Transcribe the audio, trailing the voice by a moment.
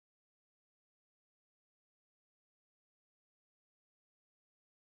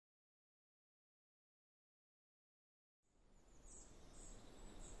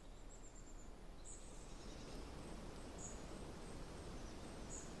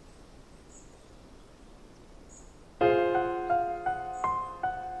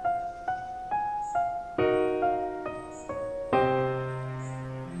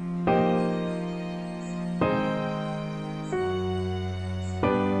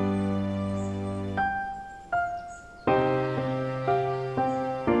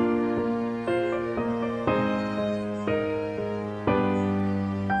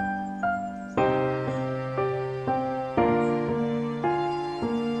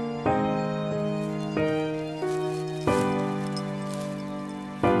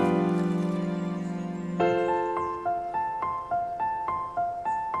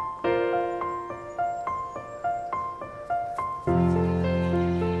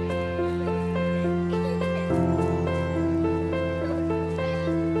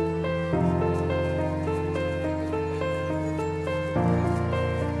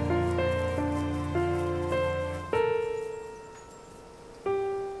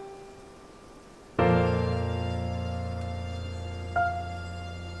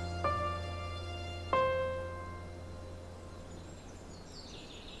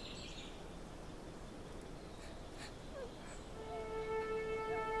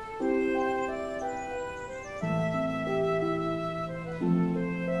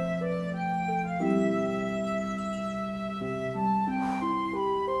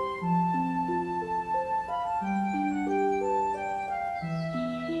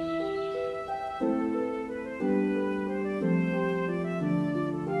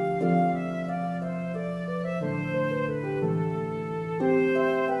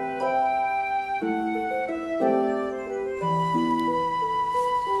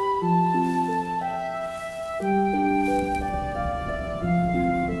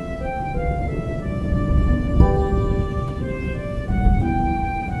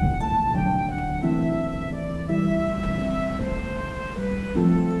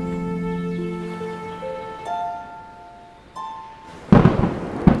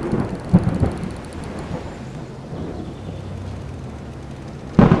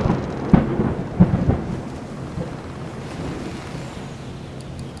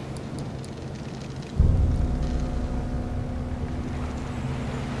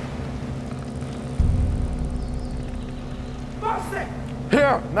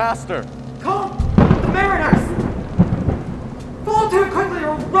Sir, master! Call the mariners! Fall to it quickly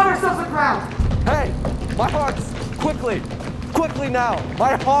or we'll run ourselves aground! Hey! My hearts! Quickly! Quickly now!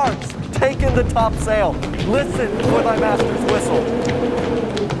 My hearts! Take in the topsail! Listen for thy master's whistle!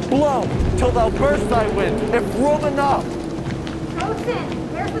 Blow till thou burst thy wind, if room enough!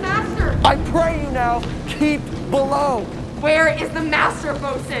 Bosun, where's the master? I pray you now, keep below! Where is the master,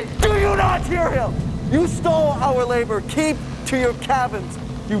 Bosun? Do you not hear him? You stole our labor. Keep to your cabins.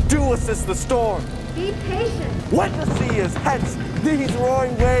 You do assist the storm. Be patient. What the sea is, hence these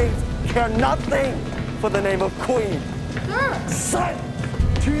roaring waves care nothing for the name of Queen. Sir!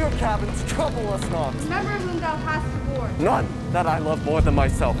 Silence! To your cabins, trouble us not. Remember whom thou hast aboard. None that I love more than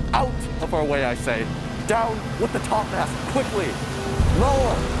myself. Out of our way, I say. Down with the topmast, quickly.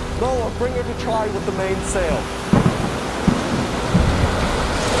 Lower, lower, bring her to try with the mainsail.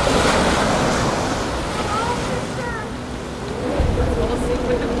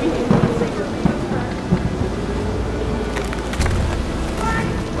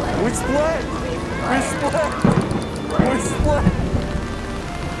 We split! We split! We split!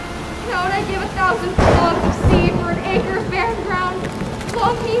 Cannot I give 1,000 furlongs of sea for an acre of barren ground?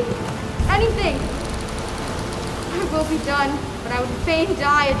 Flog me? Anything. It will be done, but I would fain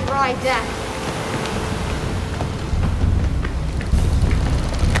die a dry death.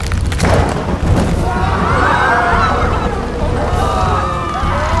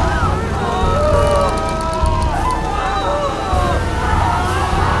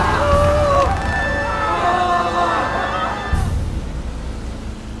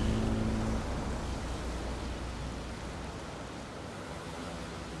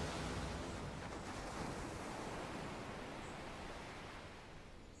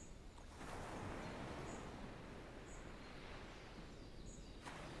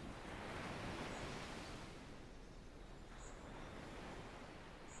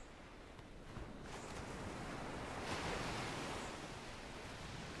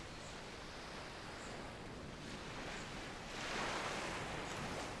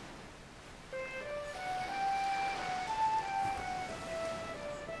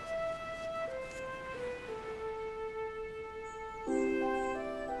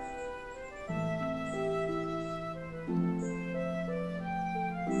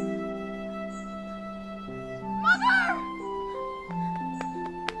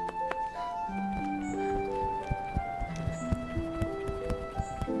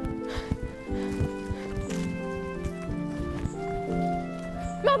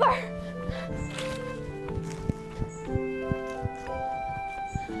 Mother!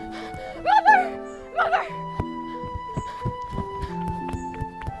 Mother! Mother!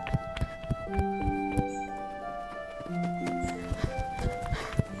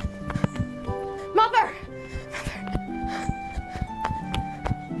 Mother!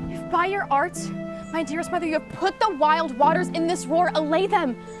 If by your art, my dearest mother, you have put the wild waters in this roar, allay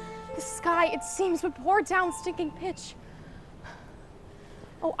them. The sky, it seems, would pour down stinking pitch.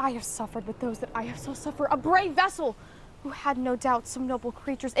 Oh, I have suffered with those that I have so suffered. A brave vessel who had no doubt some noble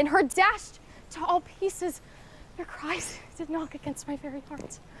creatures in her dashed to all pieces. Their cries did knock against my very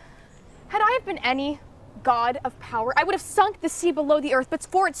heart. Had I have been any god of power, I would have sunk the sea below the earth, but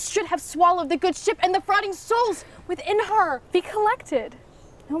for it should have swallowed the good ship and the frauding souls within her. Be collected.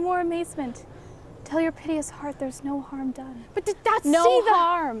 No more amazement. Tell your piteous heart there's no harm done. But did that no see the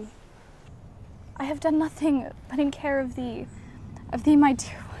harm? I have done nothing but in care of thee, my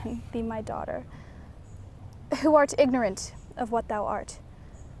dear one, thee, my daughter, who art ignorant of what thou art.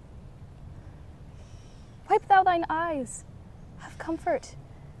 Wipe thou thine eyes, have comfort.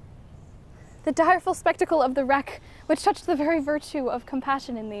 The direful spectacle of the wreck, which touched the very virtue of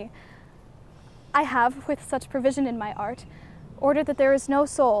compassion in thee, I have, with such provision in my art, ordered that there is no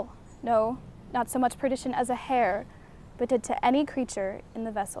soul, no, not so much perdition as a hair, but did to any creature in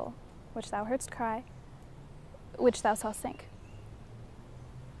the vessel, which thou heardst cry, which thou sawst sink.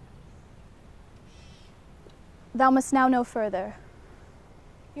 Thou must now know further.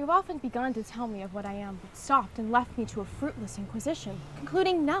 You have often begun to tell me of what I am, but stopped and left me to a fruitless inquisition,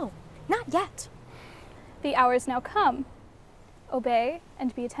 concluding no, not yet. The hour is now come. Obey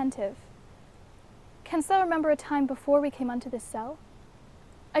and be attentive. Canst thou remember a time before we came unto this cell?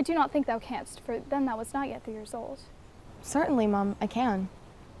 I do not think thou canst, for then thou wast not yet 3 years old. Certainly, Mum, I can.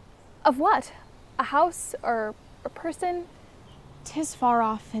 Of what? A house or a person? 'Tis far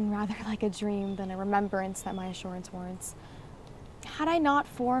off and rather like a dream than a remembrance that my assurance warrants. Had I not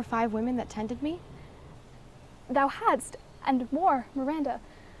 4 or 5 women that tended me? Thou hadst, and more, Miranda.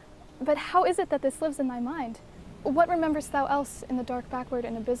 But how is it that this lives in thy mind? What rememberest thou else in the dark backward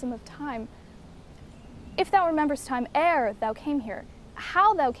and abysm of time? If thou rememberest time ere thou came here,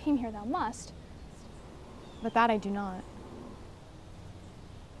 how thou came here thou must. But that I do not.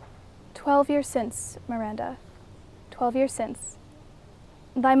 12 years since, Miranda, 12 years since,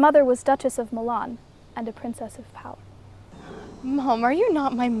 thy mother was Duchess of Milan and a princess of power. Mom, are you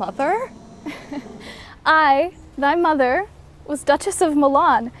not my mother? I, thy mother, was Duchess of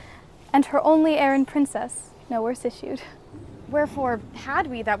Milan, and her only heir and princess, no worse issued. Wherefore had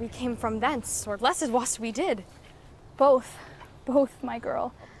we that we came from thence, or blessed was we did? Both, my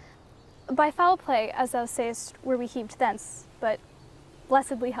girl. By foul play, as thou sayest, were we heaved thence, but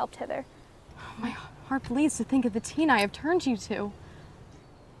blessedly helped hither. My heart bleeds to think of the teen I have turned you to.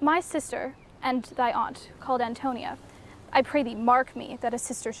 My sister, and thy aunt, called Antonia, I pray thee mark me that a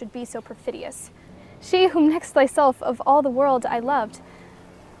sister should be so perfidious. She whom next thyself of all the world I loved,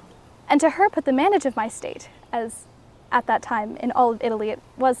 and to her put the manage of my state, as at that time in all of Italy it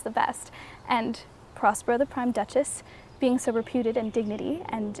was the best, and Prospera the prime duchess, being so reputed in dignity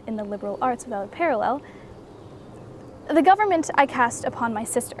and in the liberal arts without a parallel, the government I cast upon my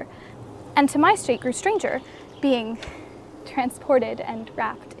sister, and to my state grew stranger, being transported and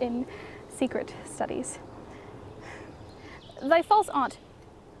wrapped in secret studies. Thy false aunt,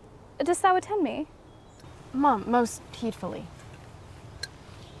 dost thou attend me? Mom, most heedfully.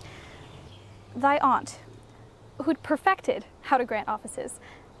 Thy aunt, who'd perfected how to grant offices,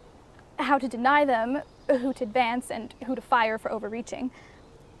 how to deny them, who to advance, and who to fire for overreaching,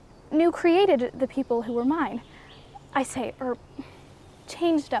 knew created the people who were mine. I say, or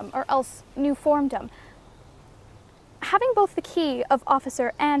changed them, or else new formed them. Having both the key of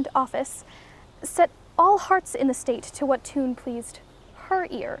officer and office, set all hearts in the state to what tune pleased her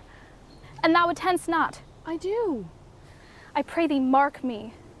ear. And thou attend'st not. I do. I pray thee mark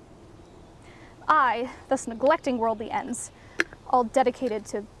me. I, thus neglecting worldly ends, all dedicated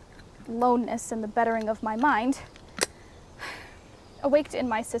to loneness and the bettering of my mind, awaked in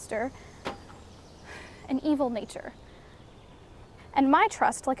my sister an evil nature. And my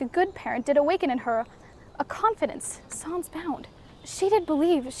trust, like a good parent, did awaken in her a confidence sans bound. She did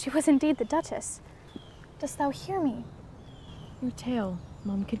believe she was indeed the Duchess. Dost thou hear me? Your tale,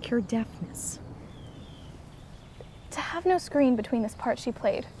 Mom, could cure deafness. To have no screen between this part she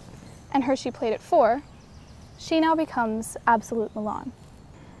played and her she played it for, she now becomes absolute Milan.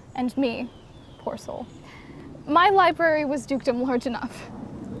 And me, poor soul, my library was dukedom large enough.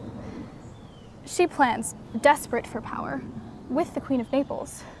 She plans, desperate for power, with the Queen of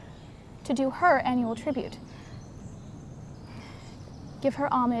Naples, to do her annual tribute. Give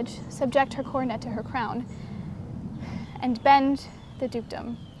her homage, subject her coronet to her crown, and bend the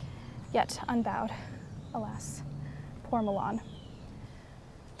dukedom, yet unbowed, alas, poor Milan,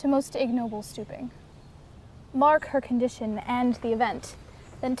 to most ignoble stooping. Mark her condition and the event,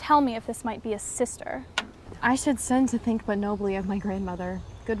 then tell me if this might be a sister. I should send to think but nobly of my grandmother.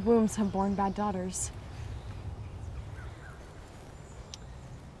 Good wombs have borne bad daughters.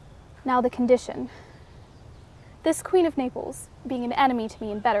 Now the condition. This Queen of Naples, being an enemy to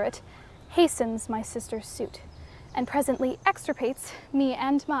me inveterate, hastens my sister's suit, and presently extirpates me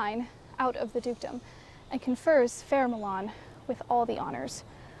and mine out of the dukedom, and confers fair Milan with all the honors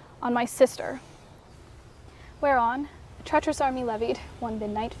on my sister. Whereon, a treacherous army levied, one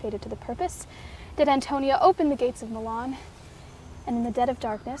midnight fated to the purpose, did Antonia open the gates of Milan, and in the dead of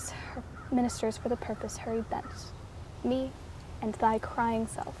darkness, her ministers for the purpose hurried thence, me and thy crying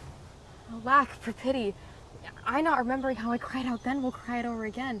self. Alack, for pity. I not remembering how I cried out then will cry it over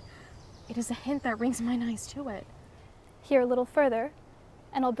again. It is a hint that rings mine eyes to it. Hear a little further,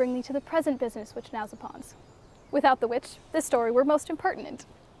 and I'll bring thee to the present business which now's upon's. Without the which, this story were most impertinent.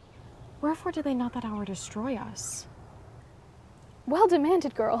 Wherefore did they not that hour destroy us? Well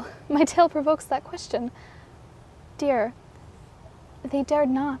demanded, girl. My tale provokes that question. Dear, they dared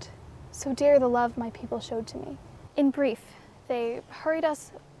not, so dear the love my people showed to me. In brief, they hurried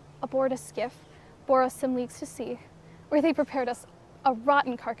us aboard a skiff, bore us some leagues to sea, where they prepared us a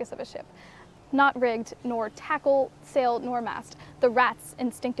rotten carcass of a ship, not rigged, nor tackle, sail, nor mast. The rats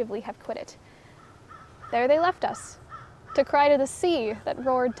instinctively have quit it. There they left us, to cry to the sea that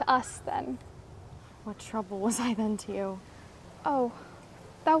roared to us then. What trouble was I then to you? Oh,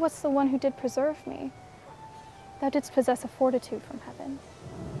 thou wast the one who did preserve me. Thou didst possess a fortitude from heaven.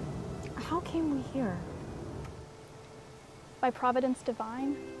 How came we here? By providence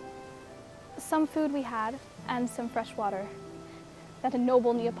divine. Some food we had, and some fresh water, that a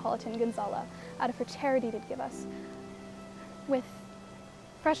noble Neapolitan Gonzala, out of her charity, did give us, with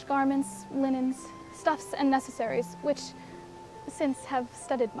fresh garments, linens, stuffs, and necessaries, which since have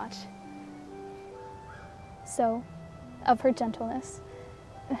studied much. So, of her gentleness,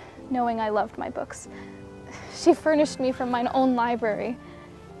 knowing I loved my books, She furnished me from mine own library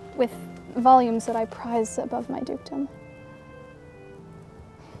with volumes that I prize above my dukedom.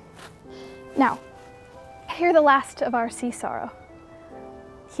 Now, hear the last of our sea sorrow.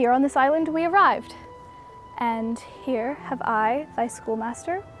 Here on this island we arrived, and here have I, thy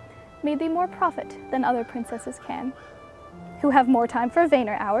schoolmaster, made thee more profit than other princesses can, who have more time for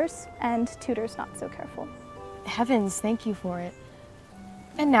vainer hours and tutors not so careful. Heavens, thank you for it.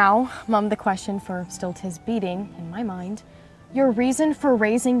 And now, Mum, the question for still 'tis beating in my mind. Your reason for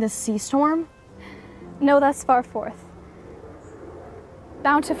raising this sea storm? No thus far forth.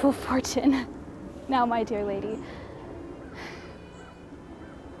 Bountiful fortune. Now, my dear lady,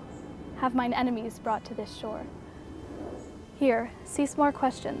 have mine enemies brought to this shore. Here, cease more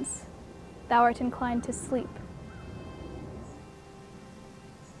questions. Thou art inclined to sleep.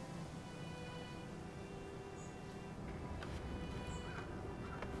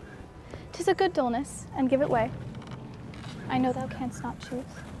 'Tis a good dullness, and give it way. I know thou canst not choose.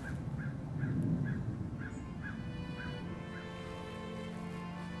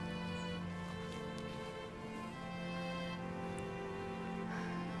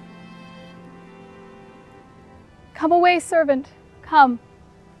 Come away, servant, come.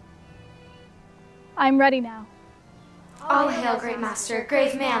 I am ready now. All hail, great master,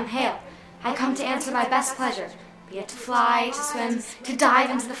 grave man, hail. I come to answer thy best pleasure, be it to fly, to swim, to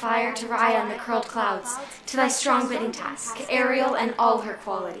dive into the fire, to ride on the curled clouds, to thy strong bidding task, Ariel and all her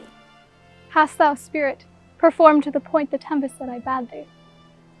quality. Hast thou, spirit, performed to the point the tempest that I bade thee?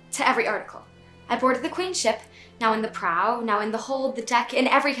 To every article. I boarded the queen's ship, now in the prow, now in the hold, the deck, in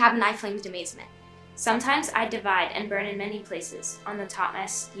every cabin I flamed amazement. Sometimes I divide and burn in many places. On the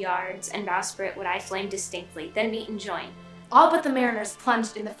topmast, yards, and bowsprit would I flame distinctly, then meet and join. All but the mariners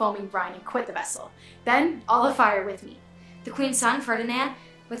plunged in the foaming brine and quit the vessel. Then all afire with me. The queen's son, Ferdinand,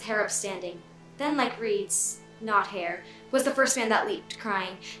 with hair upstanding. Then like reeds, not hair, was the first man that leaped,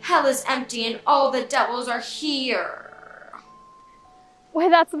 crying, Hell is empty and all the devils are here. Why,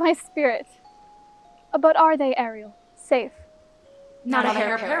 that's my spirit. But are they, Ariel, safe? Not a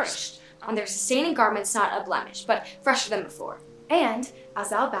hair perished. On their sustaining garments not a blemish, but fresher than before. And, as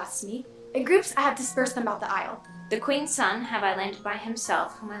thou badst me, in groups I have dispersed them about the isle. The queen's son have I landed by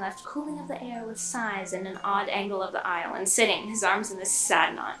himself, whom I left cooling of the air with sighs in an odd angle of the isle, and sitting, his arms in this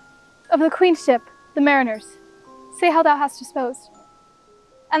sad knot. Of the queen's ship, the mariners, say how thou hast disposed.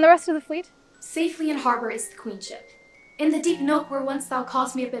 And the rest of the fleet? Safely in harbor is the queen ship. In the deep nook where once thou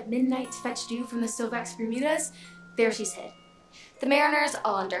callest me up at midnight to fetch dew from the Stovax Bermudas, there she's hid. The mariners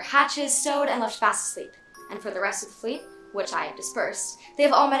all under hatches stowed and left fast asleep, and for the rest of the fleet, which I have dispersed, they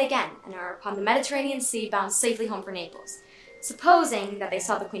have all met again, and are upon the Mediterranean Sea bound safely home for Naples, supposing that they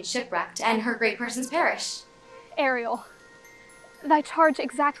saw the queen shipwrecked and her great persons perish. Ariel, thy charge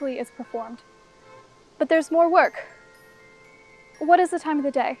exactly is performed. But there's more work. What is the time of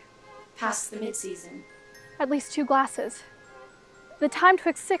the day? Past the mid-season. At least 2 glasses. The time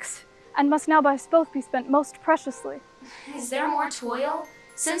 'twixt 6, and must now by us both be spent most preciously. Is there more toil?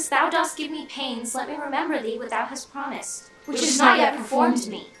 Since thou dost give me pains, let me remember thee what thou hast promised, which is not yet performed to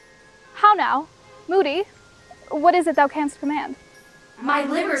me. How now? Moody, what is it thou canst command? My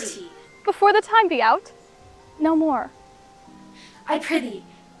liberty. Before the time be out? No more. I prithee,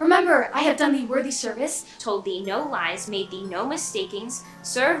 remember I have done thee worthy service, Told thee no lies, made thee no mistakings,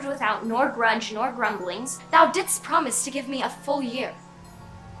 served without nor grudge nor grumblings. Thou didst promise to give me a full year.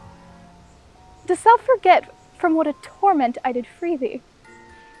 Dost thou forget from what a torment I did free thee?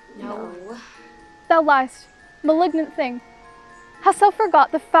 No. Thou liest, malignant thing. Hast thou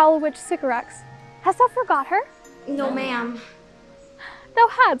forgot the foul witch Sycorax? Hast thou forgot her? No, ma'am. Thou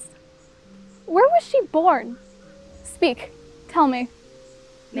hadst. Where was she born? Speak, tell me.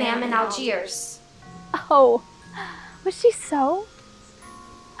 Ma'am, in Algiers. Oh, was she so?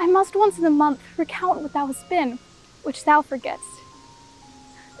 I must once in a month recount what thou hast been, which thou forgetst.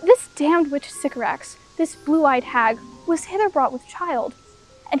 This damned witch Sycorax, this blue-eyed hag, was hither brought with child,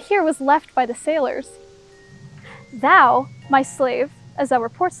 and here was left by the sailors. Thou, my slave, as thou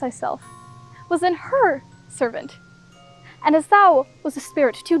reports thyself, was then her servant, and as thou was a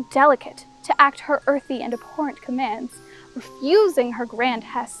spirit too delicate to act her earthy and abhorrent commands, refusing her grand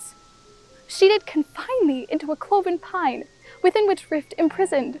hests, she did confine thee into a cloven pine, within which rift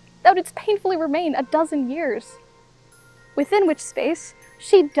imprisoned thou didst painfully remain a dozen years, within which space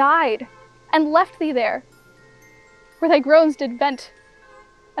she died, and left thee there, where thy groans did vent,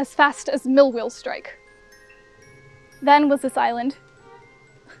 as fast as mill wheels strike. Then was this island,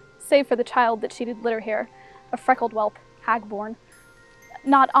 save for the child that she did litter here, a freckled whelp, hag-born,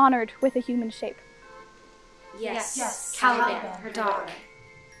 not honored with a human shape. Yes, Caliban, her daughter.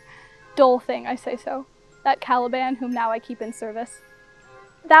 Dull thing, I say so. that Caliban whom now I keep in service.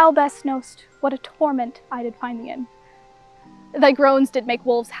 Thou best know'st what a torment I did find thee in. Thy groans did make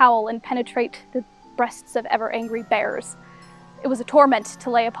wolves howl and penetrate the breasts of ever-angry bears. It was a torment to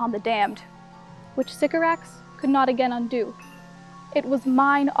lay upon the damned, which Sycorax could not again undo. It was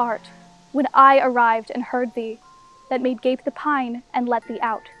mine art, when I arrived and heard thee, that made gape the pine and let thee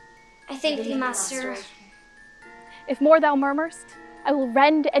out. I thank thee, master. If more thou murmurst, I will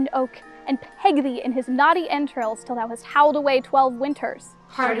rend and oak and peg thee in his knotty entrails till thou hast howled away 12 winters.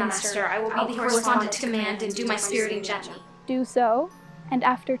 Pardon, master, I will be the correspondent to command and do my spiriting gently. Do so, and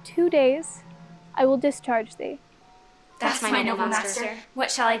after 2 days, I will discharge thee. That's my noble master.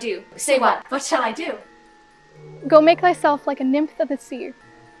 What shall I do? Say what? What shall I do? Go make thyself like a nymph of the sea.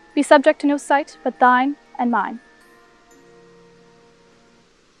 Be subject to no sight but thine and mine.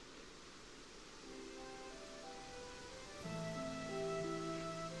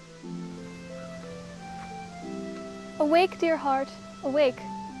 Awake, dear heart, awake.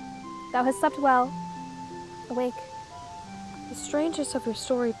 Thou hast slept well. Awake. The strangeness of your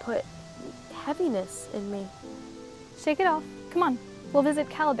story put heaviness in me. Shake it off. Come on, we'll visit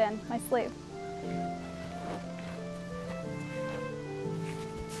Caliban, my slave.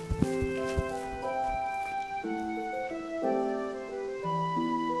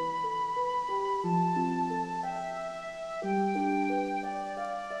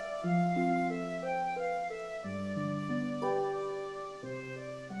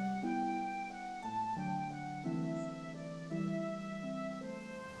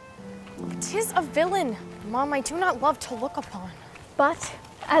 Tis a villain, Mom, I do not love to look upon. But,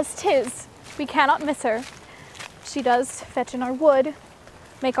 as 'tis, we cannot miss her. She does fetch in our wood,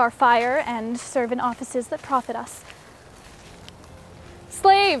 make our fire, and serve in offices that profit us.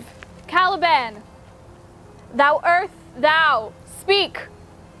 Slave, Caliban, thou earth, thou, speak!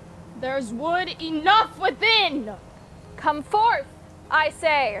 There's wood enough within! Come forth, I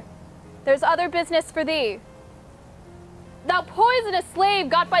say. There's other business for thee. Thou poisonous slave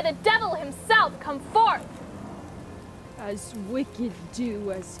got by the devil himself, come forth! As wicked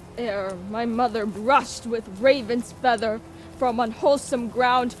dew as ere my mother brushed with raven's feather from unwholesome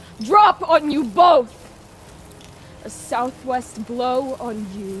ground, drop on you both! A southwest blow on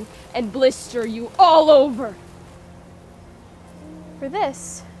you and blister you all over! For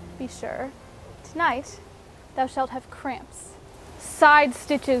this, be sure, tonight thou shalt have cramps, side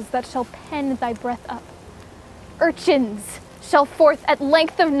stitches that shall pen thy breath up. Urchins shall forth at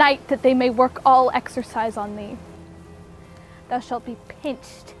length of night that they may work all exercise on thee. Thou shalt be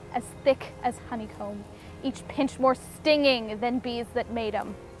pinched as thick as honeycomb, each pinch more stinging than bees that made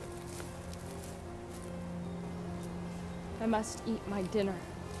 'em. I must eat my dinner.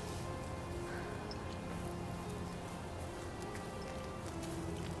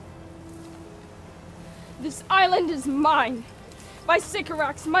 This island is mine, by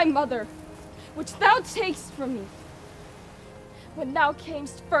Sycorax, my mother, which thou takest from me. When thou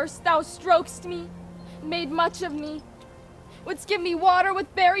camest first, thou strokest me, made much of me, wouldst give me water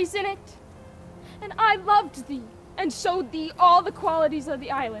with berries in it, and I loved thee, and showed thee all the qualities of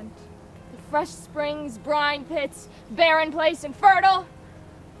the island, the fresh springs, brine pits, barren place, and fertile.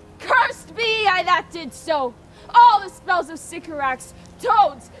 Cursed be I that did so! All the spells of Sycorax,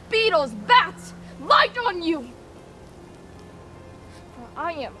 toads, beetles, bats, light on you! For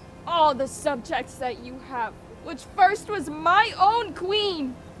I am all the subjects that you have, which first was my own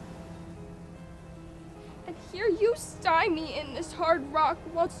queen. And here you sty me in this hard rock,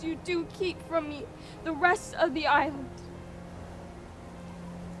 whilst you do keep from me the rest of the island.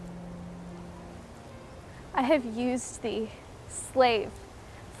 I have used thee, slave,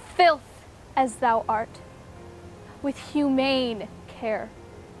 filth as thou art, with humane care,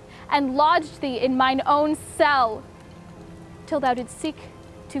 and lodged thee in mine own cell, till thou didst seek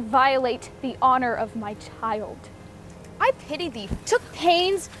to violate the honor of my child. I pity thee, took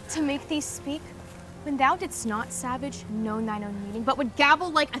pains to make thee speak, when thou didst not, savage, know thine own meaning, but would gabble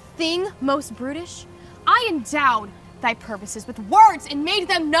like a thing most brutish. I endowed thy purposes with words and made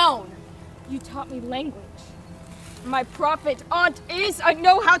them known. You taught me language. My prophet aunt is, I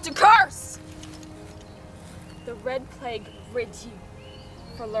know how to curse! The Red Plague rids you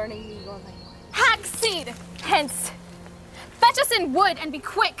for learning me your language. Hack seed, hence! Fetch us in wood and be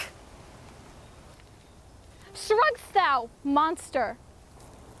quick! Shrugg'st thou, monster?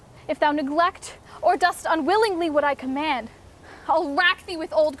 If thou neglect or dost unwillingly what I command, I'll rack thee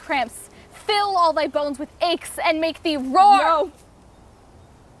with old cramps, fill all thy bones with aches, and make thee roar! No!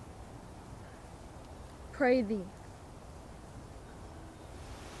 Pray thee.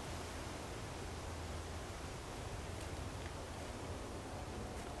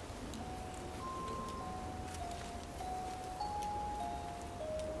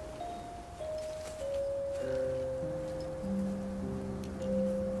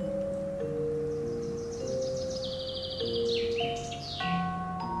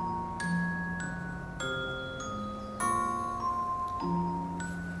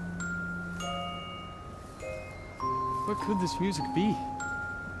 Where could this music be?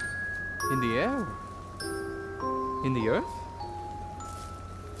 In the air? In the earth?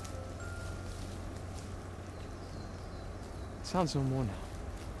 It sounds no more now.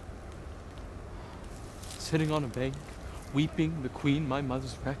 Sitting on a bank, weeping the queen, my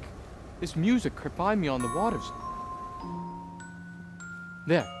mother's wreck. This music crept by me on the waters.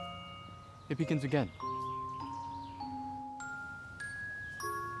 There. It begins again.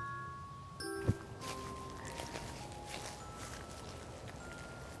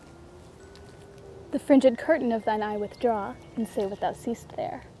 The fringed curtain of thine eye withdraw, and say what thou seest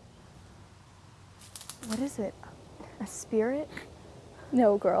there. What is it? A spirit?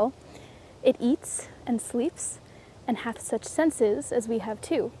 No, girl. It eats and sleeps, and hath such senses as we have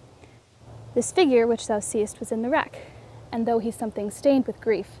too. This figure which thou seest was in the wreck, and though he's something stained with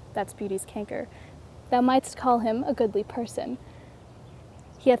grief, that's beauty's canker, thou mightst call him a goodly person.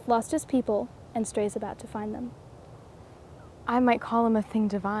 He hath lost his people, and strays about to find them. I might call him a thing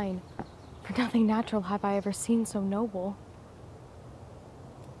divine, for nothing natural have I ever seen so noble.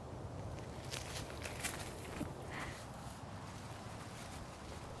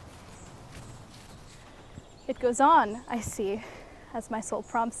 It goes on, I see, as my soul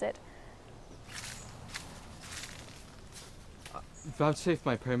prompts it. Vouchsafe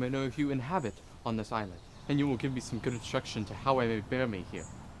my prayer may know if you inhabit on this island, and you will give me some good instruction to how I may bear me here.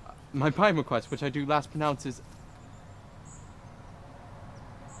 My prime request, which I do last pronounce, is...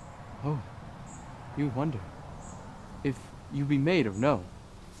 Oh, you wonder if you be maid or no.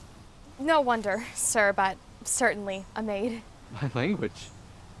 No wonder, sir, but certainly a maid. My language?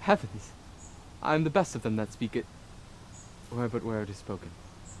 Heavens! I am the best of them that speak it, where but where it is spoken.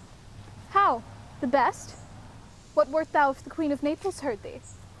 How? The best? What wert thou if the Queen of Naples heard thee?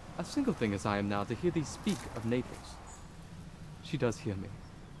 A single thing as I am now to hear thee speak of Naples. She does hear me,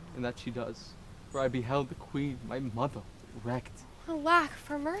 and that she does, for I beheld the Queen, my mother, wrecked. Alack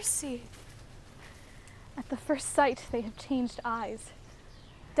for mercy. At the first sight they have changed eyes.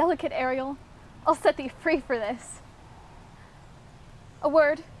 Delicate Ariel, I'll set thee free for this. A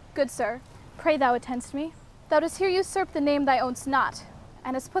word, good sir, pray thou attend'st me. Thou dost here usurp the name thou own'st not,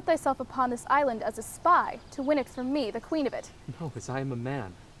 and hast put thyself upon this island as a spy to win it from me, the queen of it. No, as I am a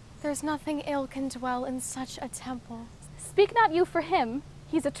man. There's nothing ill can dwell in such a temple. Speak not you for him,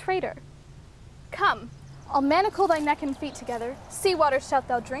 he's a traitor. Come, I'll manacle thy neck and feet together, sea water shalt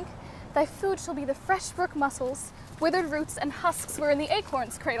thou drink, thy food shall be the fresh brook mussels, withered roots and husks were in the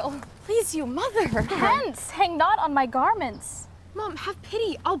acorn's cradle. Please you, mother! Hence, hang not on my garments. Mom, have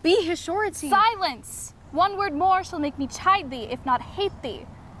pity, I'll be his surety. Silence! One word more shall make me chide thee, if not hate thee.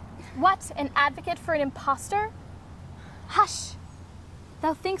 What, an advocate for an impostor? Hush!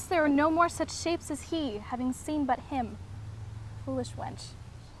 Thou thinkst there are no more such shapes as he, having seen but him. Foolish wench.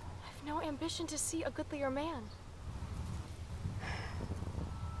 I've no ambition to see a goodlier man.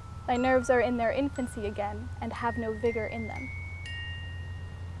 Thy nerves are in their infancy again, and have no vigor in them.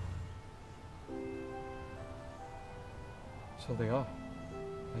 So they are.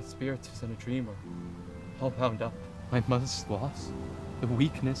 My spirit is in a dreamer, all bound up. My mother's loss, the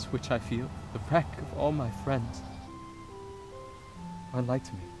weakness which I feel, the wreck of all my friends, are light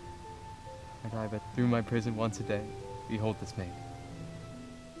to me. And I but through my prison once a day, behold this maid.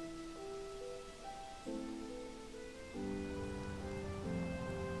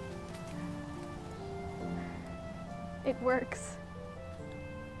 It works.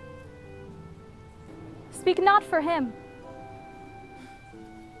 Speak not for him.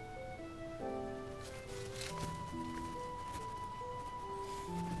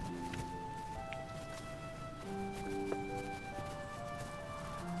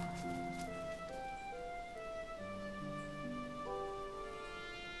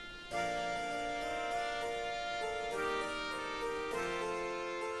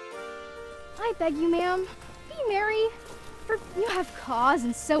 I beg you, ma'am, be merry, for you have cause,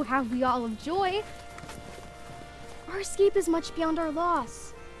 and so have we all of joy. Our escape is much beyond our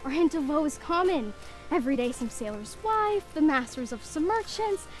loss. Our hint of woe is common. Every day some sailor's wife, the masters of some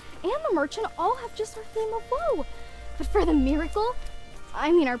merchants, and the merchant all have just our theme of woe. But for the miracle,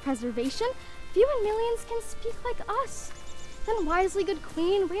 I mean our preservation, few in millions can speak like us. Then wisely, good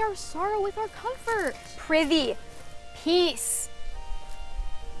queen, weigh our sorrow with our comfort. Prithee, peace.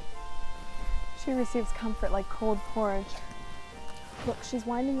 She receives comfort like cold porridge. Look, she's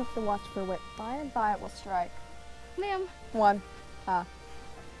winding up the watch for wit. By and by it will strike. Ma'am. 1.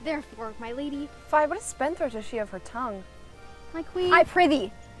 Therefore, my lady. 5. What a spendthrift is she of her tongue? My queen. I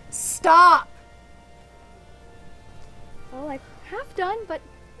prithee, stop! Well, I've half done, but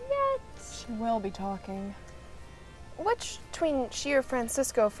yet. She will be talking. Which between she or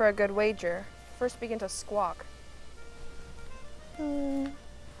Francisco for a good wager? First begin to squawk. The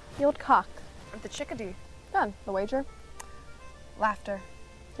old cock. The chickadee. Done. The wager. Laughter.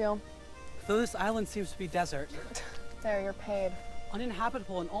 Deal. Though this island seems to be desert, There, you're paid.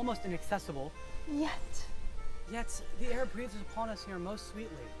 uninhabitable and almost inaccessible, yet the air breathes upon us here most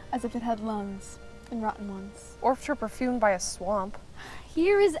sweetly. As if it had lungs, and rotten ones. Or if you're perfumed by a swamp.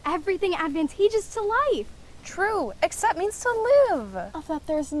 Here is everything advantageous to life. True, except means to live. Of that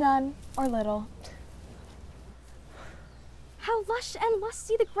there's none, or little. How lush and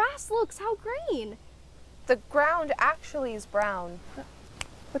lusty the grass looks, how green. The ground actually is brown.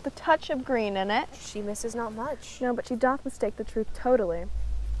 With a touch of green in it. She misses not much. No, but she doth mistake the truth totally.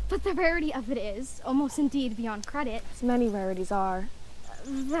 But the rarity of it is, almost indeed beyond credit, As many rarities are.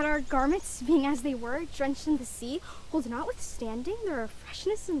 that our garments, being as they were, drenched in the sea, hold notwithstanding their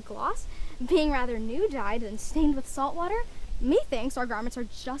freshness and gloss, being rather new dyed than stained with salt water. Methinks our garments are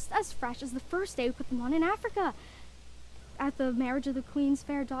just as fresh as the first day we put them on in Africa. At the marriage of the Queen's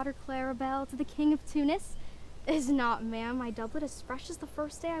fair daughter Clarabelle to the King of Tunis. Is not, ma'am, my doublet as fresh as the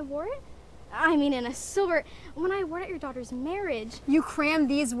first day I wore it? I mean, in a silver, when I wore it at your daughter's marriage. You cram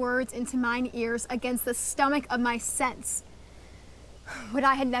these words into mine ears against the stomach of my sense. Would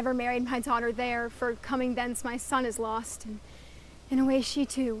I had never married my daughter there, for coming thence my son is lost, and in a way she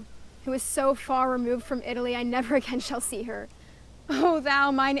too, who is so far removed from Italy I never again shall see her. O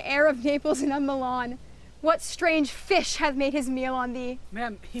thou, mine heir of Naples and of Milan, what strange fish hath made his meal on thee?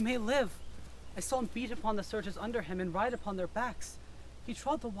 Ma'am, he may live. I saw him beat upon the surges under him and ride upon their backs. He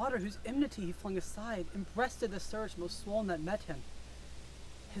trod the water whose enmity he flung aside, and breasted the surge most swollen that met him.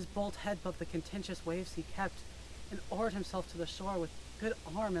 His bold head above the contentious waves he kept, and oared himself to the shore with good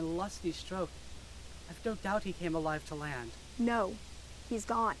arm and lusty stroke. I've no doubt he came alive to land. No, he's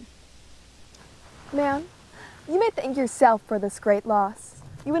gone. Ma'am, you may thank yourself for this great loss.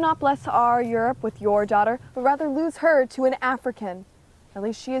 You would not bless our Europe with your daughter, but rather lose her to an African. At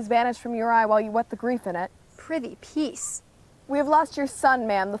least she has vanished from your eye while you wet the grief in it. Prithee, peace. We have lost your son,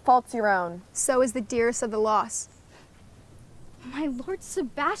 ma'am. The fault's your own. So is the dearest of the loss. My Lord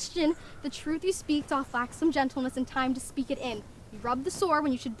Sebastian, the truth you speak doth lack some gentleness and time to speak it in. You rub the sore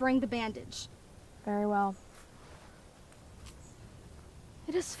when you should bring the bandage. Very well.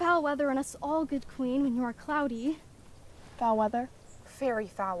 It is foul weather in us all, good queen, when you are cloudy. Foul weather? Very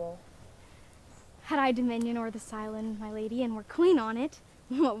foul. Had I dominion o'er this island, my lady, and were queen on it,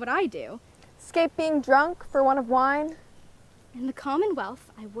 what would I do? Escape being drunk for want of wine? In the commonwealth,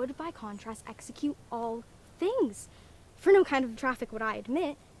 I would by contrast execute all things. For no kind of traffic would I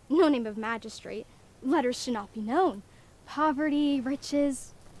admit, no name of magistrate, letters should not be known. Poverty,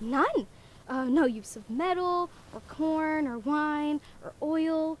 riches, none. No use of metal, or corn, or wine, or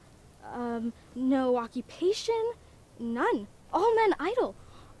oil. No occupation, none. All men idle,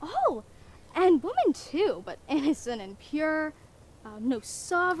 all. And women too, but innocent and pure. No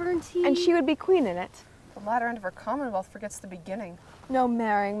sovereignty. And she would be queen in it. The latter end of her commonwealth forgets the beginning. No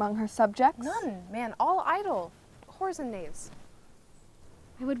marrying among her subjects? None, man, all idle. Whores and knaves.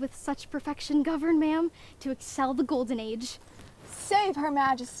 I would with such perfection govern, ma'am, to excel the golden age. Save her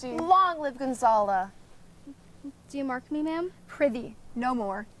majesty. Long live Gonzala. Do you mark me, ma'am? Prithee, no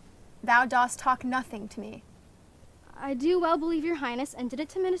more. Thou dost talk nothing to me. I do well believe your highness, and did it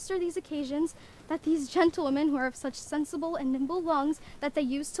to minister these occasions, that these gentlewomen who are of such sensible and nimble lungs, that they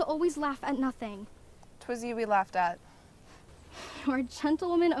used to always laugh at nothing. 'Twas you we laughed at. You are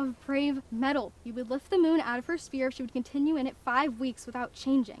gentlewomen of brave mettle. You would lift the moon out of her sphere if she would continue in it 5 weeks without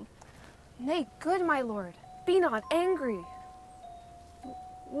changing. Nay, good my lord, be not angry.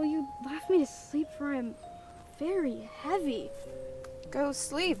 Will you laugh me to sleep, for I am very heavy. Go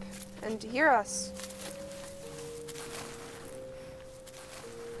sleep, and hear us.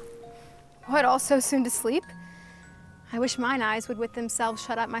 What, all so soon to sleep? I wish mine eyes would with themselves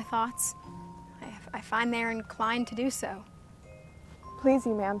shut up my thoughts. I find they are inclined to do so. Please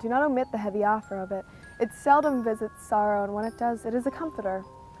you, ma'am, do not omit the heavy offer of it. It seldom visits sorrow, and when it does, it is a comforter.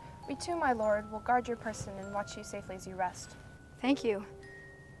 We too, my lord, will guard your person and watch you safely as you rest. Thank you.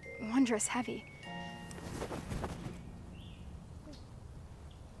 Wondrous heavy.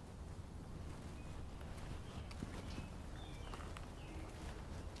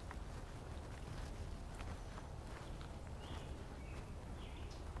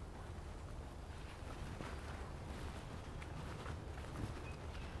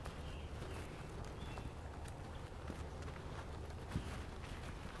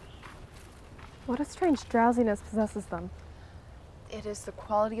 What a strange drowsiness possesses them. It is the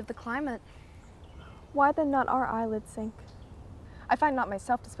quality of the climate. Why then not our eyelids sink? I find not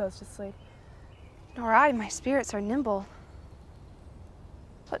myself disposed to sleep. Nor I, my spirits are nimble.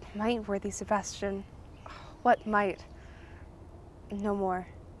 What might, worthy Sebastian, what might? No more.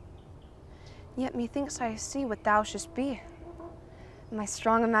 Yet methinks I see what thou shouldst be. My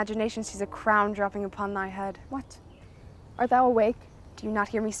strong imagination sees a crown dropping upon thy head. What? Art thou awake? Do you not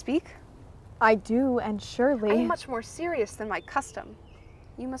hear me speak? I do, and surely... I am much more serious than my custom.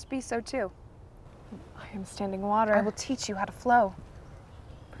 You must be so too. I am standing water. I will teach you how to flow.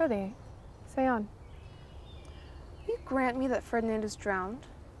 Prithee, say on. Will you grant me that Ferdinand is drowned?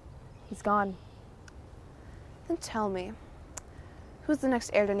 He's gone. Then tell me, who's the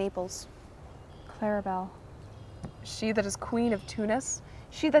next heir to Naples? Claribel. She that is queen of Tunis?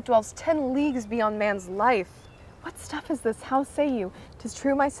 She that dwells 10 leagues beyond man's life? What stuff is this? How say you? 'Tis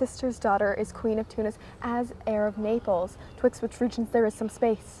true my sister's daughter is queen of Tunis as heir of Naples, twixt which regions there is some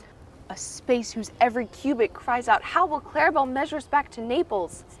space. A space whose every cubit cries out, how will Claribel measure us back to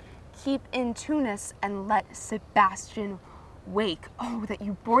Naples? Keep in Tunis and let Sebastian wake. Oh, that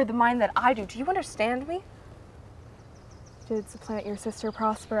you bore the mind that I do. Do you understand me? Did supplant your sister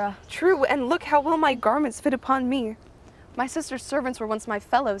Prospera. True, and look how well my garments fit upon me. My sister's servants were once my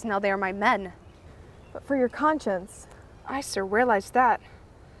fellows, now they are my men. But for your conscience. Ay, sir, where lies that?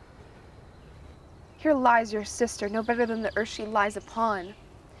 Here lies your sister, no better than the earth she lies upon.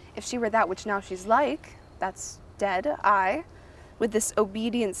 If she were that which now she's like, that's dead, aye. With this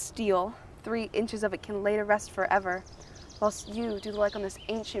obedient steel, 3 inches of it can lay to rest forever, whilst you do the like on this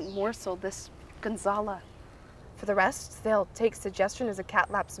ancient morsel, this Gonzala. For the rest, they'll take suggestion as a cat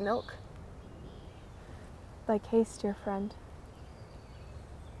laps milk. Thy case, dear friend,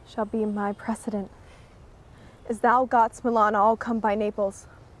 shall be my precedent. As thou gotst Milan, I'll come by Naples.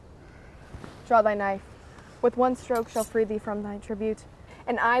 Draw thy knife. With one stroke shall free thee from thy tribute,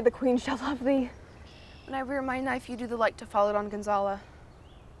 and I, the queen, shall love thee. When I rear my knife, you do the like to follow it on Gonzala.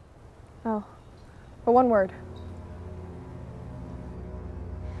 Oh, but one word.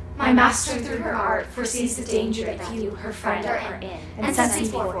 My master through her art foresees the danger that you, her friend, are in, and sends thee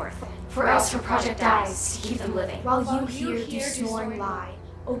forth, for else her project dies to keep them living. While you here do snoring lie,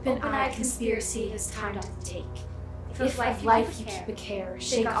 open-eyed conspiracy has time to take. If of life you keep a care,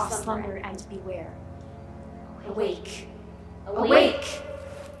 shake off slumber and beware. Awake, awake!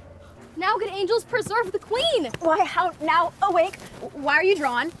 Now, good angels, preserve the queen! Why, how now? Awake! Why are you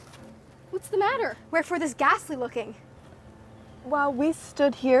drawn? What's the matter? Wherefore this ghastly looking? While we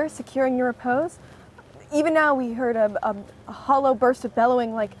stood here, securing your repose, even now we heard a hollow burst of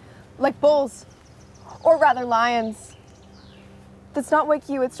bellowing like bulls, or rather lions. Didst not wake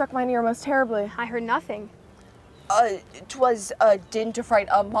you, it struck mine ear most terribly. I heard nothing. 'Twas a din to fright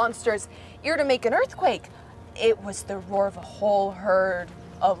monsters, ear to make an earthquake. It was the roar of a whole herd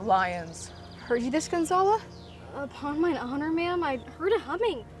of lions. Heard you this, Gonzala? Upon mine honor, ma'am, I heard a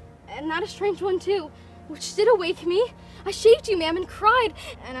humming, and not a strange one too, which did awake me. I shaked you, ma'am, and cried,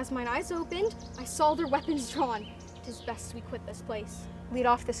 and as mine eyes opened, I saw their weapons drawn. 'Tis best we quit this place. Lead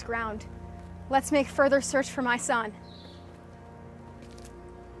off this ground. Let's make further search for my son.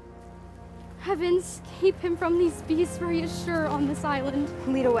 Heavens, keep him from these beasts, for he is sure on this island.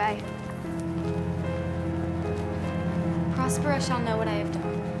 Lead away. Prospera shall know what I have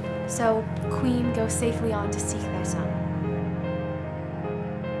done. So, Queen, go safely on to seek thy son.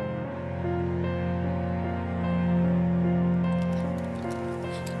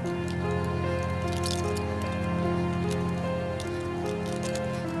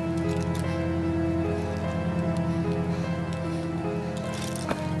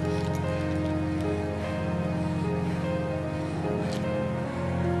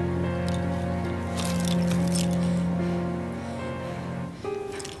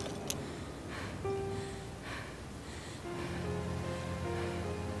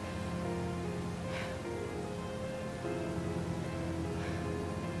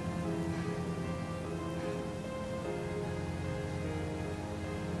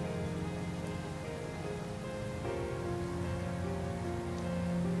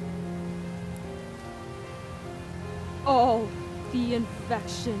 All the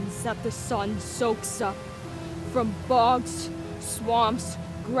infections that the sun soaks up, from bogs, swamps,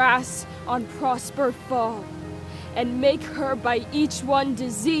 grass on Prosper fall, and make her by each one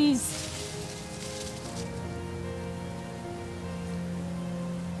diseased.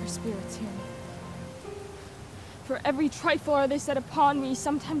 Her spirits hear me. For every trifle are they set upon me,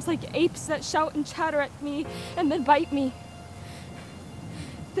 sometimes like apes that shout and chatter at me, and then bite me.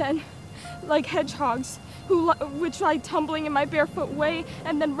 Then, like hedgehogs, which lie tumbling in my barefoot way,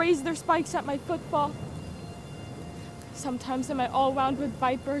 and then raise their spikes at my footfall. Sometimes am I all wound with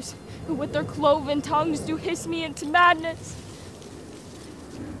vipers, who with their cloven tongues do hiss me into madness.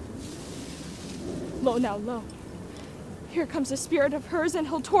 Lo now, lo. Here comes a spirit of hers, and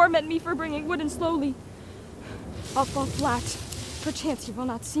he'll torment me for bringing wood in slowly. I'll fall flat, Perchance he will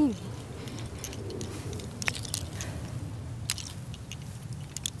not see me.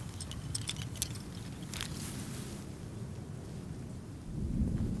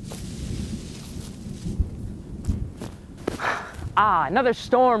 Ah, another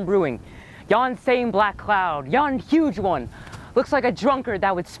storm brewing. Yon same black cloud, yon huge one. Looks like a drunkard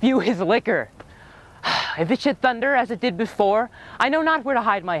that would spew his liquor. If it should thunder as it did before, I know not where to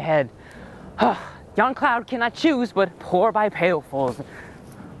hide my head. Yon cloud cannot choose but pour by pailfuls.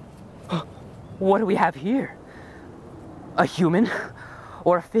 What do we have here? A human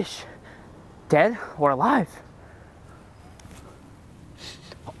or a fish? Dead or alive?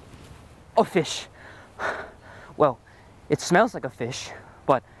 A fish. Well, it smells like a fish,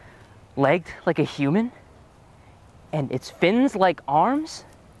 but legged like a human? And its fins like arms?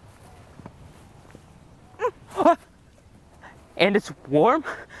 And it's warm?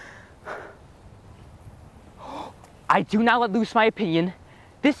 I do not let loose my opinion.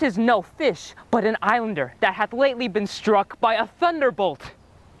 This is no fish, but an islander that hath lately been struck by a thunderbolt.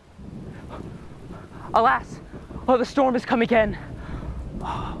 Alas, oh, the storm has come again.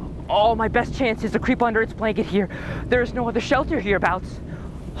 Oh, my best chance is to creep under its blanket here. There is no other shelter hereabouts.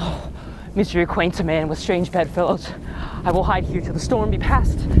 Misery acquaints a man with strange bedfellows. I will hide here till the storm be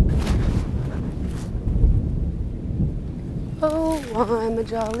past. Oh, I'm a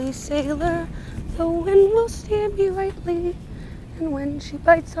jolly sailor. The wind will steer me rightly. And when she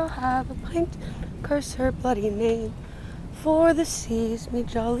bites, I'll have a pint, curse her bloody name. For the sea's me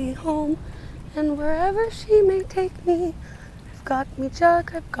jolly home, and wherever she may take me, I've got me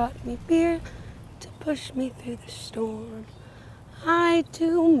jug, I've got me beer, to push me through the storm. I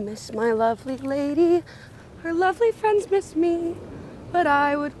do miss my lovely lady, her lovely friends miss me, but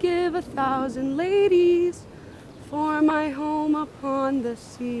I would give 1,000 ladies for my home upon the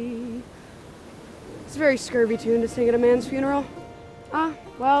sea. It's a very scurvy tune to sing at a man's funeral.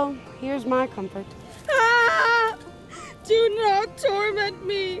 Well, here's my comfort. Ah! Do not torment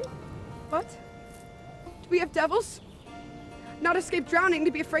me! What? Do we have devils? Not escape drowning,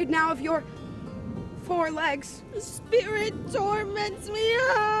 to be afraid now of your 4 legs. The spirit torments me.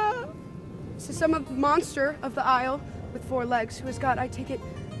 Ah! This is some monster of the isle with 4 legs who has got, I take it,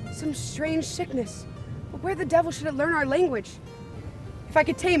 some strange sickness. But where the devil should it learn our language? If I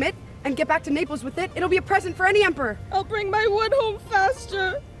could tame it and get back to Naples with it, it'll be a present for any emperor. I'll bring my wood home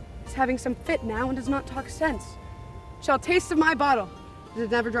faster. It's having some fit now and does not talk sense. Shall taste of my bottle. It has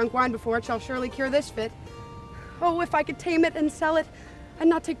never drunk wine before, it shall surely cure this fit. Oh, if I could tame it and sell it, and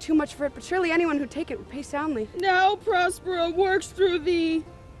not take too much for it, but surely anyone who'd take it would pay soundly. Now Prospero works through thee.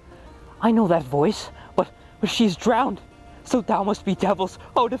 I know that voice, but she's drowned. So thou must be devils.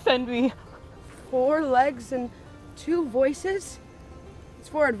 Oh, defend me. 4 legs and 2 voices? Its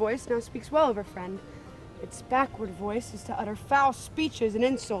forward voice now speaks well of her friend. Its backward voice is to utter foul speeches and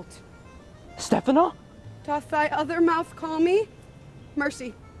insult. Stefano? Doth thy other mouth call me?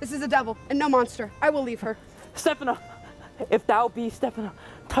 Mercy, this is a devil, and no monster. I will leave her. Stefano, if thou be Stefano,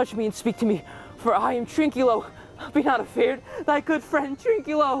 touch me and speak to me, for I am Trinculo. Be not afeard, thy good friend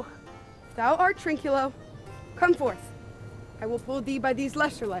Trinculo. If thou art Trinculo, come forth. I will pull thee by these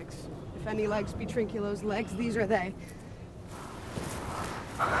lesser legs. If any legs be Trinculo's legs, these are they.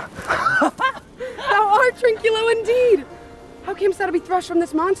 Thou art Trinculo indeed! How camest thou to be thrust from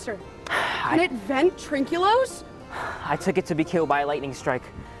this monster? Can it vent Trinculos? I took it to be killed by a lightning strike.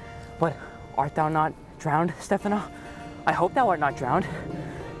 But art thou not drowned, Stefano? I hope thou art not drowned.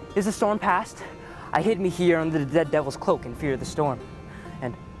 Is the storm past? I hid me here under the dead devil's cloak in fear of the storm.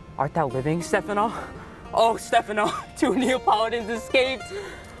 And art thou living, Stefano? Oh, Stefano, 2 Neapolitans escaped.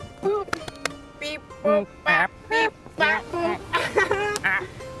 Boop, beep, boop, bap, beep, bap, boop.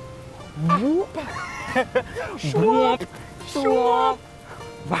 Swamp, swamp.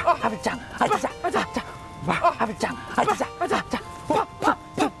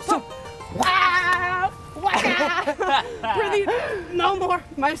 Prithee, no more.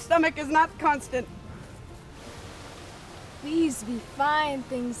 My stomach is not constant. These be fine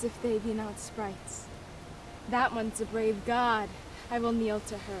things if they be not sprites. That one's a brave god. I will kneel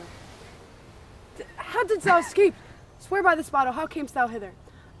to her. How didst thou escape? Swear by this bottle, how camest thou hither?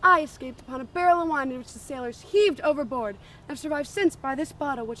 I escaped upon a barrel of wine in which the sailors heaved overboard, and have survived since by this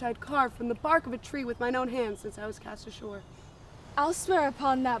bottle which I had carved from the bark of a tree with mine own hands since I was cast ashore. I'll swear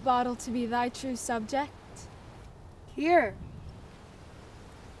upon that bottle to be thy true subject. Here.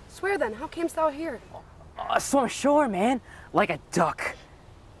 Swear then, how camest thou here? Swim ashore, man, like a duck.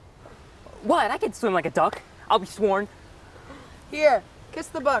 What? I can swim like a duck. I'll be sworn. Here, kiss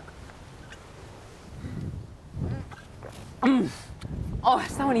the book. Oh,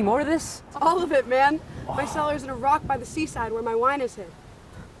 is there any more of this? All of it, man. My cellar's in a rock by the seaside where my wine is hid.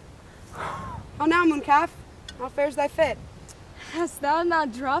 How now, mooncalf? How fares thy fit? Hast thou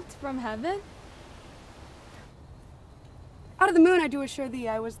not dropped from heaven? Out of the moon I do assure thee,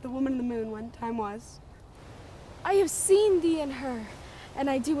 I was the woman in the moon when time was. I have seen thee in her, and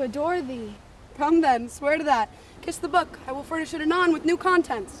I do adore thee. Come then, swear to that. Kiss the book, I will furnish it anon with new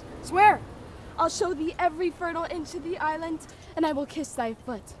contents. Swear! I'll show thee every fertile inch of the island, and I will kiss thy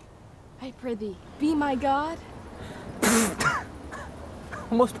foot. I prithee, be my god.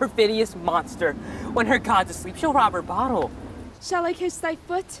 Most perfidious monster. When her god's asleep, she'll rob her bottle. Shall I kiss thy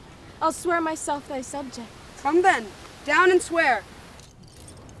foot? I'll swear myself thy subject. Come then, down and swear.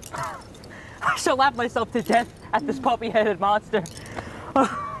 I shall laugh myself to death at this puppy-headed monster.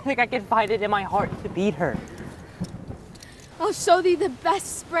 I think I can find it in my heart to beat her. I'll show thee the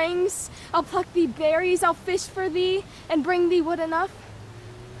best springs. I'll pluck thee berries. I'll fish for thee and bring thee wood enough.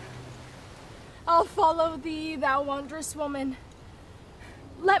 I'll follow thee, thou wondrous woman.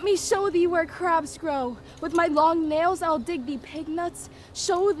 Let me show thee where crabs grow. With my long nails I'll dig thee pig nuts,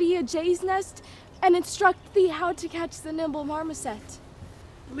 show thee a jay's nest, and instruct thee how to catch the nimble marmoset.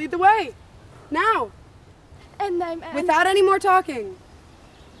 Lead the way, now. And then... Without any more talking.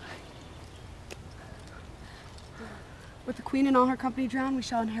 With the queen and all her company drowned, we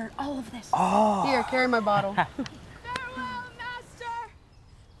shall inherit all of this. Oh. Here, carry my bottle. Farewell, master!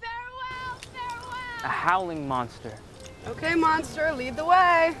 Farewell, farewell! A howling monster. Okay, monster, lead the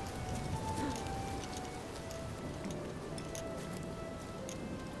way.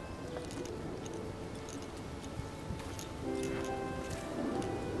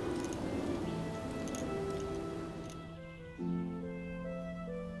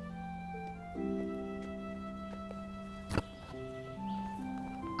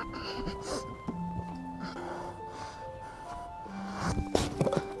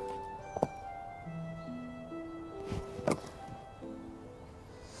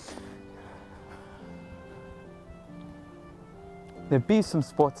 There be some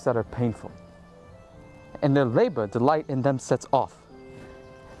sports that are painful, and their labor delight in them sets off.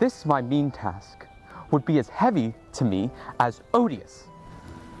 This my mean task would be as heavy to me as odious.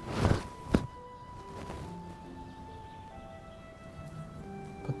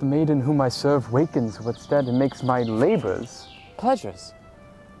 But the maiden whom I serve wakens instead and makes my labors pleasures.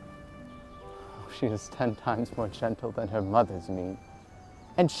 She is 10 times more gentle than her mother's mean,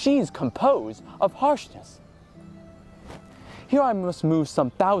 and she's composed of harshness. Here I must move some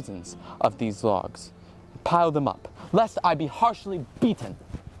thousands of these logs, and pile them up, lest I be harshly beaten.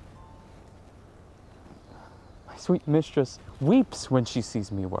 My sweet mistress weeps when she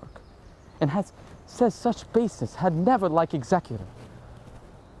sees me work, and says such baseness had never like executor.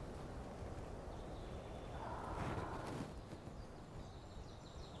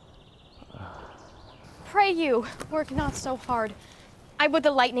 Pray you, work not so hard. I would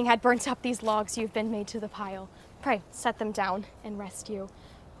the lightning had burnt up these logs you've been made to the pile. Pray, set them down and rest you.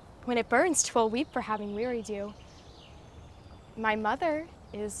 When it burns, 'twill weep for having wearied you. My mother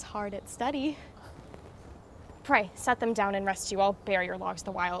is hard at study. Pray, set them down and rest you. I'll bear your logs the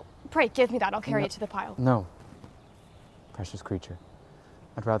while. Pray, give me that. I'll carry it to the pile. No, precious creature.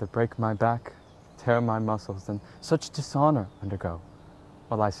 I'd rather break my back, tear my muscles, than such dishonor undergo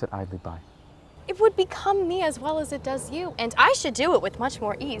while I sit idly by. It would become me as well as it does you, and I should do it with much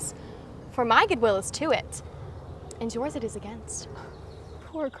more ease. For my goodwill is to it, and yours it is against.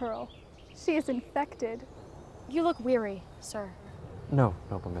 Poor girl. She is infected. You look weary, sir. No,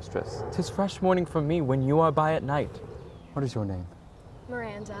 noble mistress. 'Tis fresh morning for me when you are by at night. What is your name?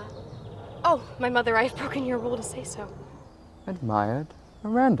 Miranda. Oh, my mother, I have broken your rule to say so. Admired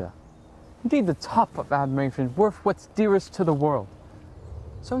Miranda. Indeed, the top of admiration, worth what's dearest to the world.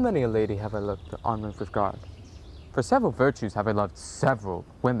 So many a lady have I looked on with regard. For several virtues have I loved several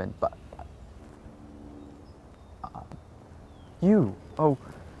women, but you, oh,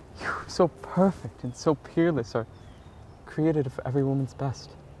 you, so perfect and so peerless, are created of every woman's best.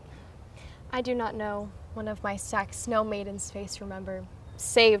 I do not know one of my sex, no maiden's face remember,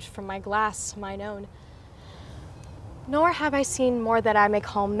 saved from my glass, mine own. Nor have I seen more that I may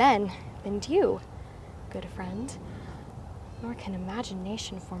call men than you, good friend. Nor can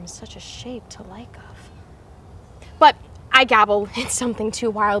imagination form such a shape to like of. But I gabble, it's something too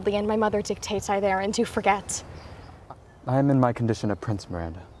wildly, and my mother dictates I there and do forget. I am in my condition a prince,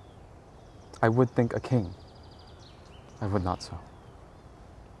 Miranda. I would think a king. I would not so.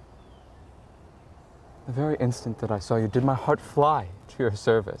 The very instant that I saw you did my heart fly to your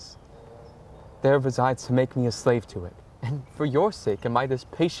service. There resides to make me a slave to it, and for your sake am I this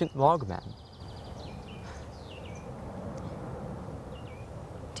patient logman.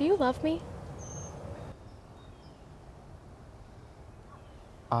 Do you love me?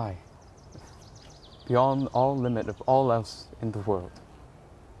 I, beyond all limit of all else in the world,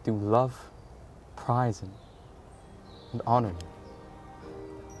 do love, prize and honor you.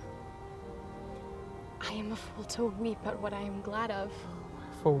 I am a fool to weep at what I am glad of.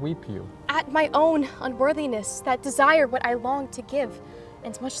 For weep you. At my own unworthiness, that desire what I long to give,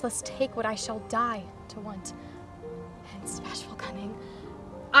 and much less take what I shall die to want. Hence, bashful cunning.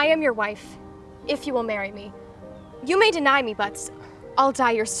 I am your wife, if you will marry me. You may deny me, but I'll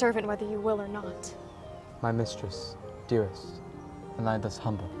die your servant whether you will or not. My mistress, dearest, and I thus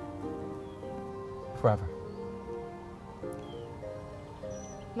humble. Forever.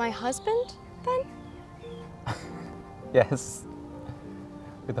 My husband, then? Yes.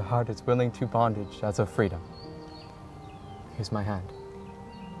 With a heart as willing to bondage as of freedom. Here's my hand.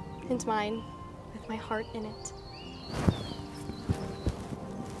 And mine, with my heart in it.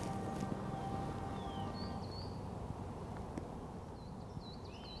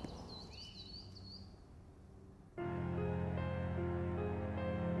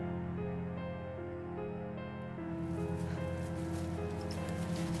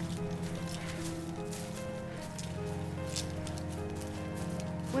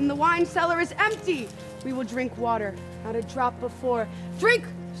 When the wine cellar is empty, we will drink water, not a drop before. Drink,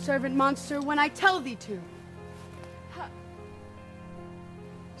 servant monster, when I tell thee to.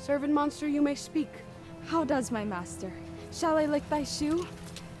 Servant monster, you may speak. How does my master? Shall I lick thy shoe?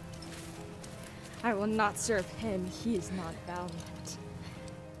 I will not serve him, he is not valiant.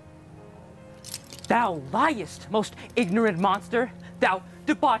 Thou liest, most ignorant monster! Thou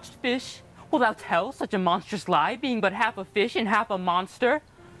debauched fish! Wilt thou tell such a monstrous lie, being but half a fish and half a monster?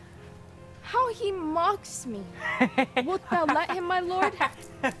 How he mocks me! Wilt thou let him, my lord?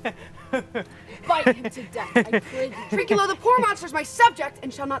 Bite him to death, I pray thee. Trinculo, the poor monster is my subject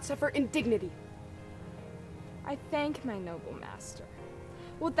and shall not suffer indignity. I thank my noble master.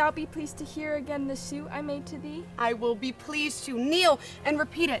 Wilt thou be pleased to hear again the suit I made to thee? I will be pleased to kneel and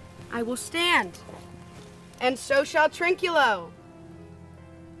repeat it. I will stand. And so shall Trinculo.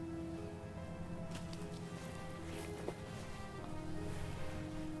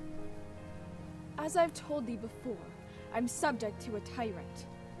 As I've told thee before, I'm subject to a tyrant,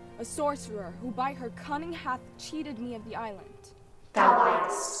 a sorcerer who by her cunning hath cheated me of the island. Thou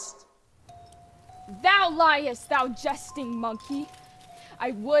liest. Thou liest, thou jesting monkey!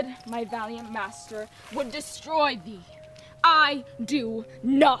 I would, my valiant master, would destroy thee. I do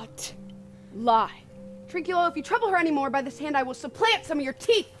not lie. Trinculo, if you trouble her anymore, by this hand I will supplant some of your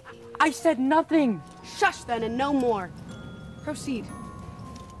teeth. I said nothing. Shush then, and no more. Proceed.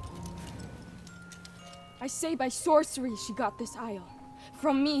 I say by sorcery she got this isle.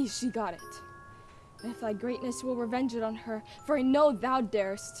 From me she got it. And if thy greatness will revenge it on her, for I know thou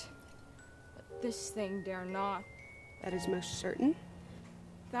darest, but this thing dare not. That is most certain.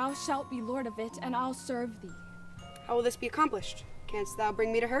 Thou shalt be lord of it, and I'll serve thee. How will this be accomplished? Canst thou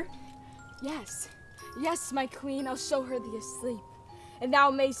bring me to her? Yes, yes, my queen, I'll show her thee asleep, and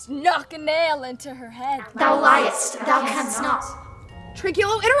thou mayst knock a nail into her head. Thou liest, thou canst not.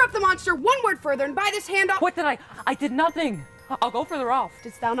 Trinculo, interrupt the monster one word further, and by this hand I'll— What did I did nothing. I'll go further off.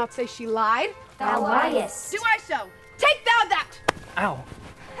 Didst thou not say she lied? Thou liest. Do I so? Take thou that! Ow.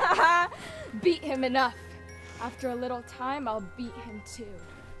 Haha, beat him enough. After a little time, I'll beat him too.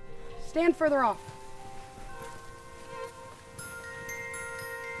 Stand further off.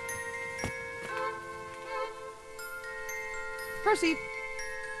 Proceed.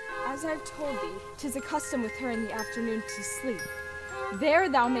 As I've told thee, 'tis a custom with her in the afternoon to sleep. There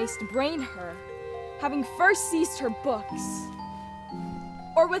thou mayst brain her, having first seized her books.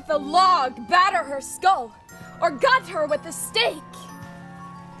 Or with a log batter her skull, or gut her with a stake.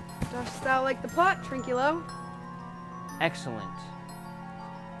 Dost thou like the plot, Trinculo? Excellent.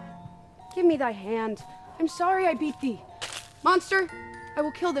 Give me thy hand. I'm sorry I beat thee. Monster, I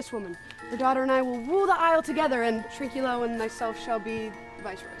will kill this woman. Her daughter and I will rule the isle together, and Trinculo and thyself shall be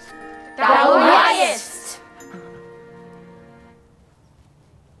viceroys. Thou liest!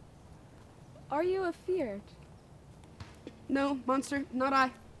 Are you afeard? No, monster, not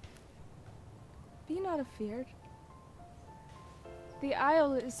I. Be not afeard. The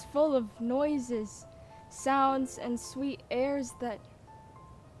isle is full of noises, sounds, and sweet airs that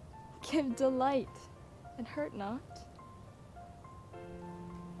give delight and hurt not.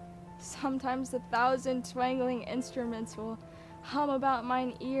 Sometimes 1,000 twangling instruments will hum about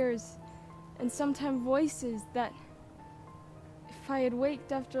mine ears, and sometimes voices that, if I had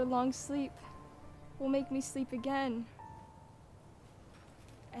waked after a long sleep, will make me sleep again.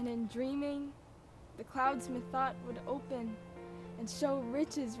 And in dreaming, the clouds methought would open and show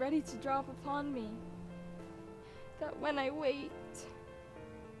riches ready to drop upon me, that when I waked,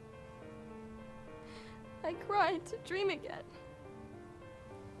 I cry to dream again.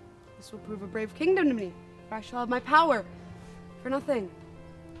 This will prove a brave kingdom to me, for I shall have my power for nothing.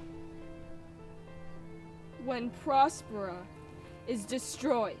 When Prospera is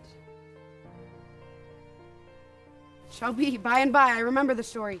destroyed. Shall be, by and by. I remember the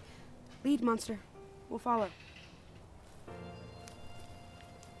story. Lead, monster. We'll follow.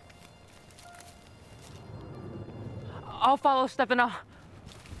 I'll follow Stefano.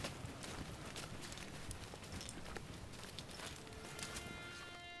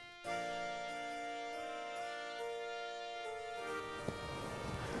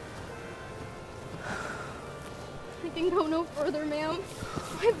 I can go no further, ma'am.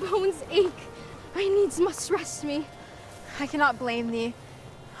 My bones ache. I needs must rest me. I cannot blame thee.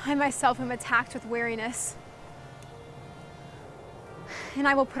 I myself am attacked with weariness. And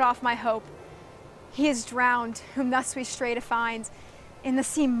I will put off my hope. He is drowned, whom thus we stray to find, and the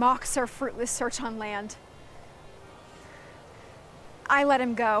sea mocks our fruitless search on land. I let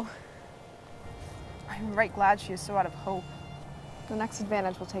him go. I'm right glad she is so out of hope. The next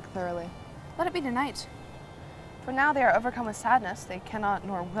advantage we'll take thoroughly. Let it be tonight. For now they are overcome with sadness. They cannot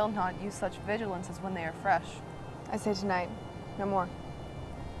nor will not use such vigilance as when they are fresh. I say tonight, no more.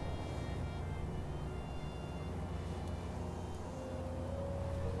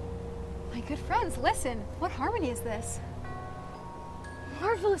 My good friends, listen. What harmony is this?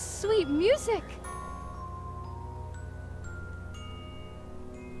 Marvelous sweet music.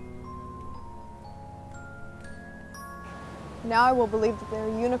 Now I will believe that they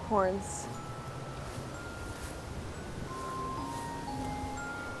are unicorns.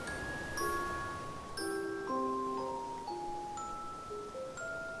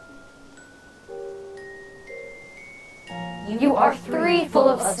 You are three full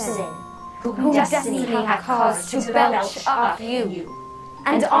of sin, whom destiny hath caused to belch up you.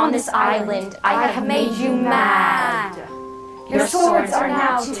 And on this island I have made you mad. Your swords are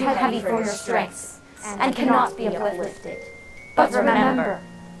now too heavy for your strengths, and cannot be uplifted. But remember,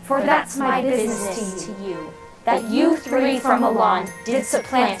 for that's my business to you, that you three from Milan did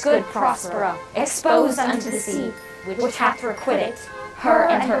supplant good Prospera, exposed unto the sea, which hath requited her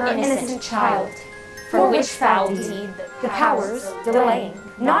and her innocent child. For which foul deed the powers, delaying,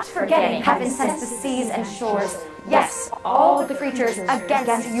 not forgetting, have incensed the seas and shores, yes, all the creatures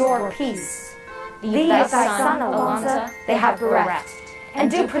against your peace. Thee, thy son, Alonza, they have bereft, and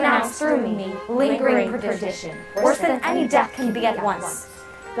do pronounce through me lingering perdition, worse than any death can be at once.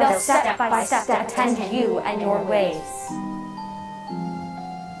 They'll step by step attend you and your ways.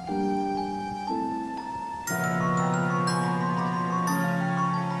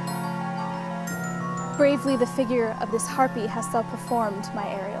 Bravely the figure of this harpy hast thou performed, my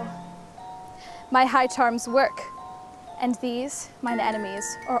Ariel. My high charms work, and these, mine enemies,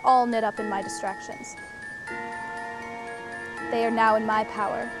 are all knit up in my distractions. They are now in my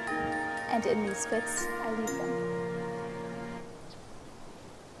power, and in these fits I leave them.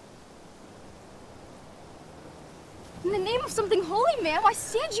 In the name of something holy, man, why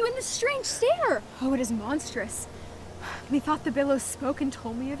stand you in this strange stare? Oh, it is monstrous. Methought the billows spoke and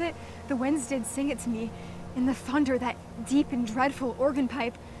told me of it. The winds did sing it to me. And the thunder, that deep and dreadful organ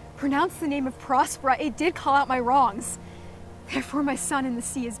pipe, pronounced the name of Prospera. It did call out my wrongs. Therefore my son in the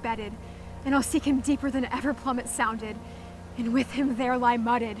sea is bedded, and I'll seek him deeper than ever plummet sounded, and with him there lie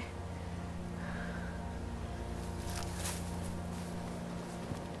mudded.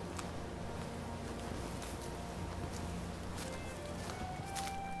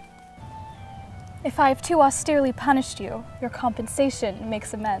 If I have too austerely punished you, your compensation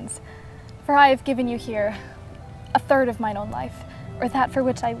makes amends. For I have given you here a third of mine own life, or that for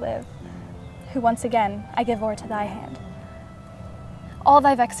which I live, who once again I give o'er to thy hand. All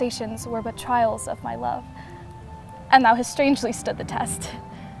thy vexations were but trials of my love, and thou hast strangely stood the test.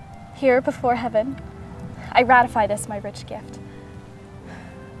 Here before heaven, I ratify this my rich gift.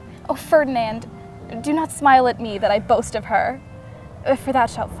 O Ferdinand, do not smile at me that I boast of her, for thou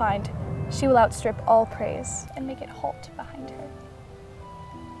shalt find she will outstrip all praise and make it halt behind her.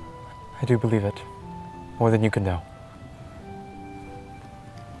 I do believe it, more than you can know.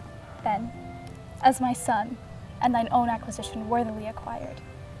 Then, as my son, and thine own acquisition worthily acquired,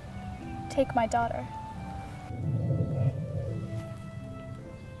 take my daughter.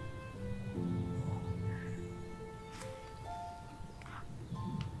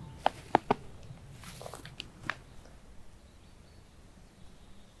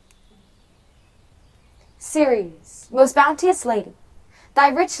 Ceres, most bounteous lady, thy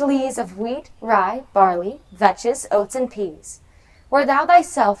rich lees of wheat, rye, barley, vetches, oats, and peas, where thou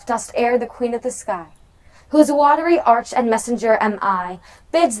thyself dost air the queen of the sky, whose watery arch and messenger am I,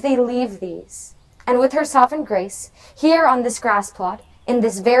 bids thee leave these. and with her softened grace, here on this grass plot, in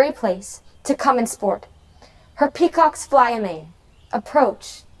this very place, to come and sport. Her peacocks fly amain,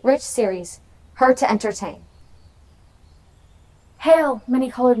 approach, rich Ceres, her to entertain. Hail,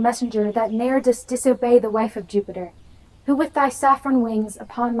 many-colored messenger, that ne'er dost disobey the wife of Jupiter, who with thy saffron wings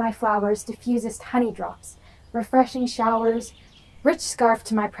upon my flowers diffusest honey drops, refreshing showers, rich scarf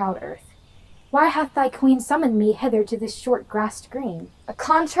to my proud earth. Why hath thy queen summoned me hither to this short grassed green? A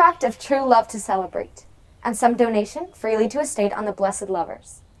contract of true love to celebrate, and some donation freely to estate on the blessed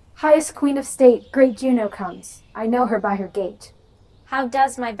lovers. Highest queen of state, great Juno comes. I know her by her gait. How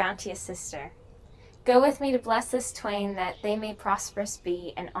does my bounteous sister? Go with me to bless this twain, that they may prosperous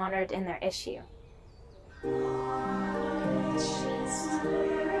be and honored in their issue.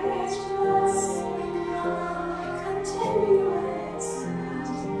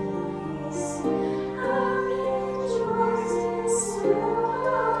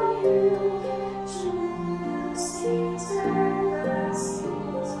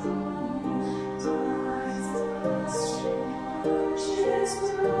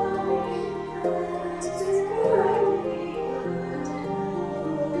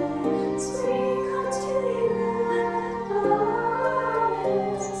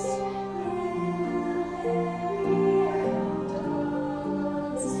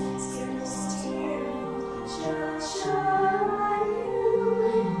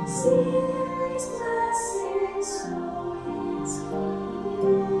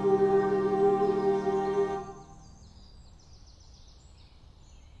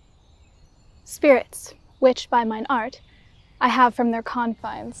 Spirits, which by mine art I have from their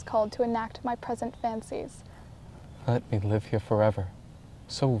confines called to enact my present fancies. Let me live here forever.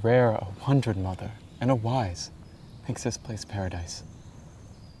 So rare a wondred mother, and a wise, makes this place paradise.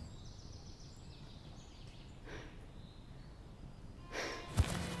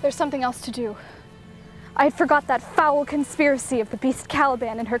 There's something else to do. I had forgot that foul conspiracy of the beast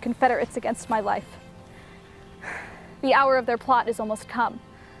Caliban and her confederates against my life. The hour of their plot is almost come.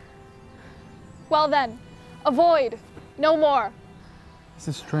 Well then, avoid, no more. This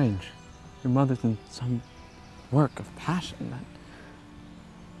is strange. Your mother's in some work of passion, then.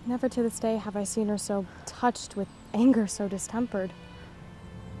 Never to this day have I seen her so touched with anger so distempered.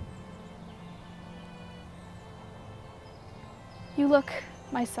 You look,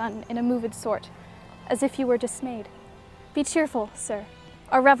 my son, in a moved sort, as if you were dismayed. Be cheerful, sir.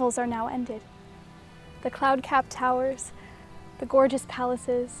 Our revels are now ended. The cloud-capped towers, the gorgeous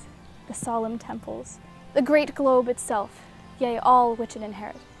palaces, the solemn temples, the great globe itself, yea, all which it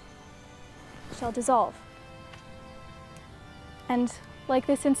inherit, shall dissolve. And, like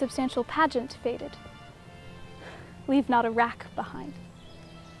this insubstantial pageant faded, leave not a rack behind.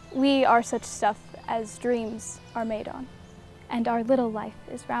 We are such stuff as dreams are made on, and our little life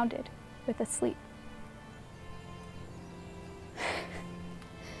is rounded with a sleep.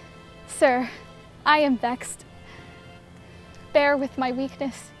 Sir, I am vexed. Bear with my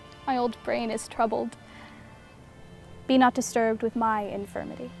weakness. My old brain is troubled. Be not disturbed with my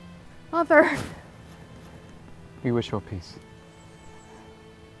infirmity. Mother! We wish your peace.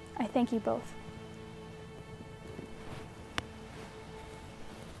 I thank you both.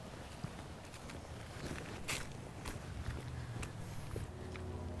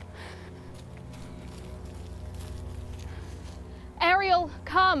 Ariel,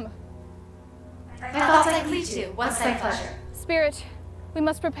 come! Thy thoughts I cleave to, what's thy pleasure? Spirit, we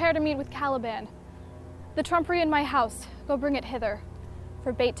must prepare to meet with Caliban. The trumpery in my house, go bring it hither,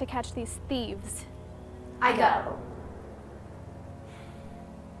 for bait to catch these thieves. I go.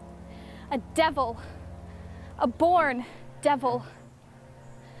 A devil, a born devil,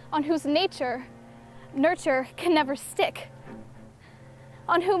 on whose nurture can never stick,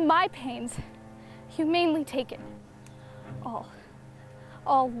 on whom my pains, humanely taken, all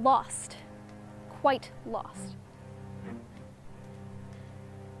lost, quite lost.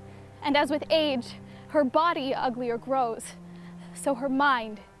 And as with age, her body uglier grows, so her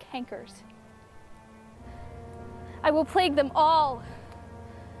mind cankers. I will plague them all,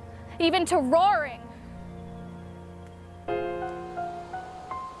 even to roaring.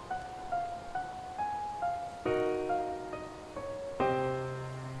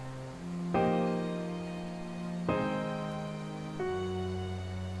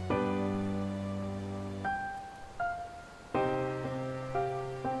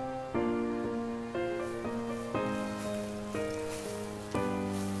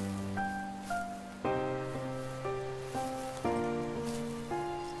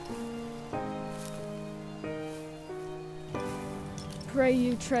 Pray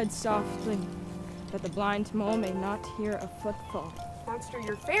you tread softly, that the blind mole may not hear a footfall. Thou monster,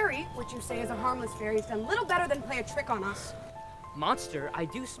 your fairy, which you say is a harmless fairy, has done little better than play a trick on us. Monster, I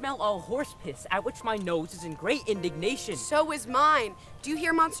do smell a horse piss, at which my nose is in great indignation. So is mine. Do you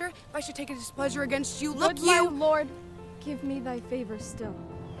hear, monster? If I should take a displeasure against you, look Good you! my lord, give me thy favor still.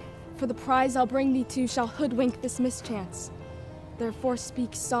 For the prize I'll bring thee to shall hoodwink this mischance. Therefore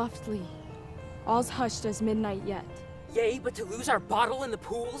speak softly. All's hushed as midnight yet. Yea, but to lose our bottle in the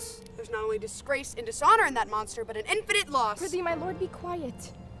pools? There's not only disgrace and dishonor in that monster, but an infinite loss. Prithee, my lord, be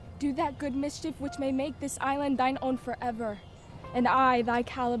quiet. Do that good mischief which may make this island thine own forever, and I, thy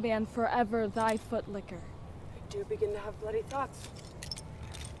Caliban, forever thy footlicker. I do begin to have bloody thoughts.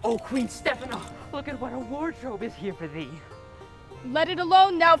 Oh, Queen Stephano, look at what a wardrobe is here for thee. Let it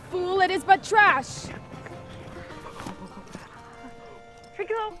alone, thou fool, it is but trash!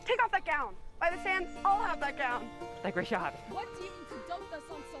 Trinculo, take off that gown. By the sands, I'll have that gown. Thy grace shall have it. What do you mean to dote us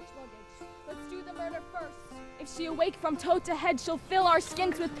on such luggage? Let's do the murder first. If she awake from toe to head, she'll fill our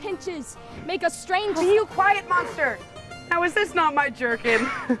skins with pinches, make us strange. Be you quiet, monster! Now is this not my jerkin?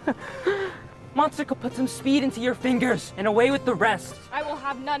 Monster could put some speed into your fingers, and away with the rest. I will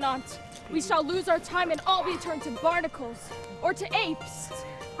have none on't. We shall lose our time and all be turned to barnacles, or to apes.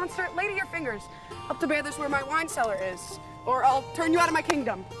 Monster, lay to your fingers. Up to bear this where my wine cellar is, or I'll turn you out of my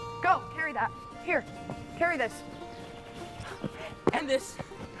kingdom. Go, carry that. Here, carry this. And this.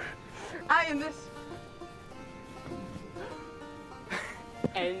 And this.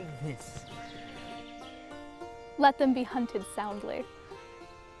 And this. Let them be hunted soundly.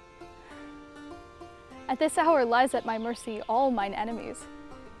 At this hour lies at my mercy all mine enemies.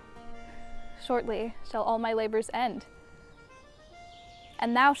 Shortly shall all my labors end,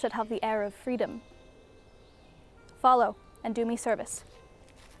 and thou shalt have the air of freedom. Follow and do me service.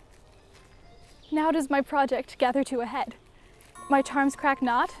 Now does my project gather to a head. My charms crack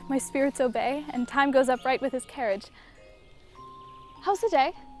not, my spirits obey, and time goes up right with his carriage. How's the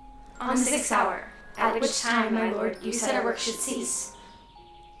day? On the 6th hour, at which time, my lord, you said our work should cease.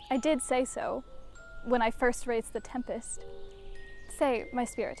 I did say so, when I first raised the Tempest. Say, my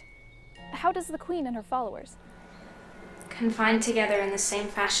spirit, how does the Queen and her followers? Confined together in the same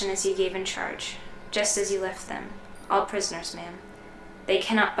fashion as you gave in charge, just as you left them. All prisoners, ma'am. They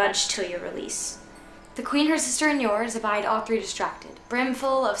cannot budge till your release. The queen, her sister, and yours abide all three distracted,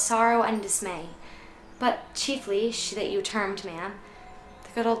 brimful of sorrow and dismay. But chiefly she that you termed man, the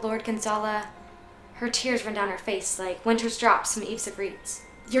good old Lord Gonzala, her tears run down her face like winter's drops from eaves of reeds.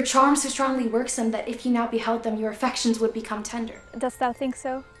 Your charm so strongly works them that if you now beheld them, your affections would become tender. Dost thou think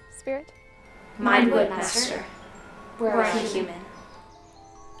so, spirit? Mine would, master, were I human.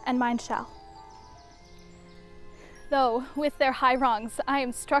 And mine shall. Though, with their high wrongs, I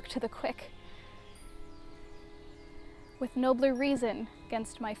am struck to the quick. With nobler reason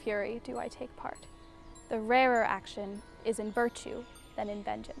against my fury do I take part. The rarer action is in virtue than in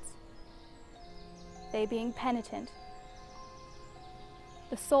vengeance. They being penitent,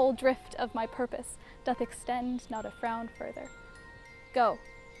 the sole drift of my purpose doth extend not a frown further. Go,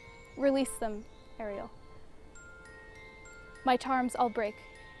 release them, Ariel. My charms I'll break,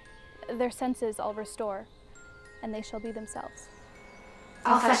 their senses I'll restore, and they shall be themselves.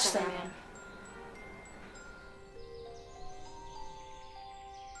 I'll fetch them, ma'am.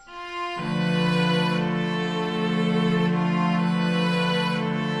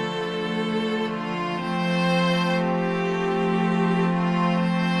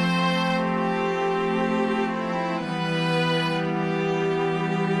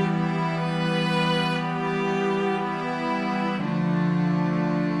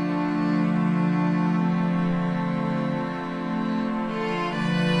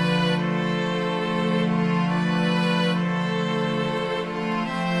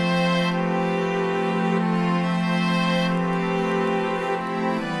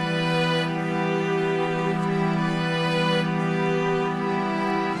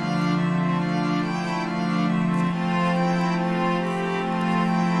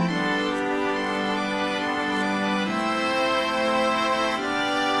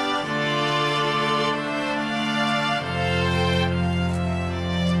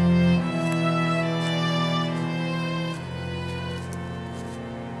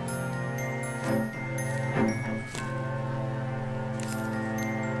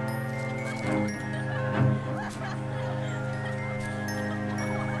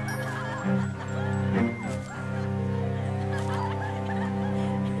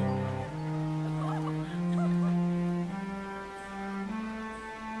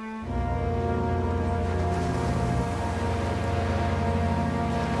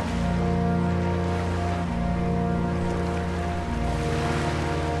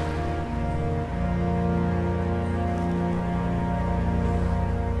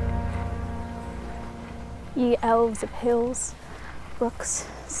 ye elves of hills, brooks,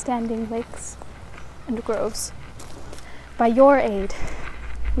 standing lakes, and groves. By your aid,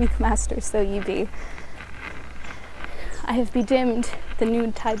 weak masters though ye be, I have bedimmed the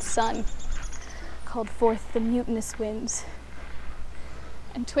noontide sun, called forth the mutinous winds,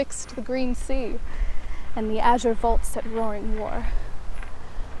 and twixt the green sea and the azure vaults at roaring war.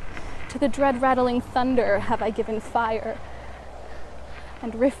 To the dread rattling thunder have I given fire,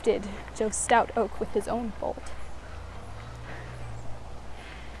 and rifted Joe stout oak with his own bolt.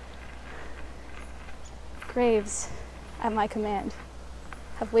 Graves, at my command,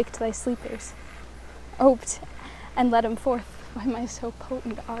 have waked thy sleepers, oped and led 'em forth by my so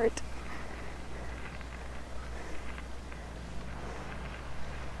potent art.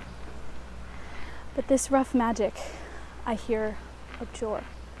 But this rough magic I hear abjure.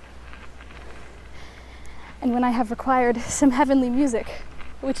 And when I have required some heavenly music,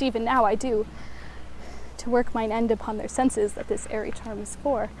 which even now I do, to work mine end upon their senses that this airy charm is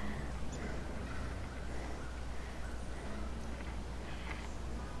for,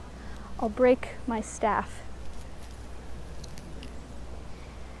 I'll break my staff,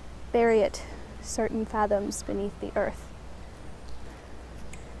 bury it certain fathoms beneath the earth,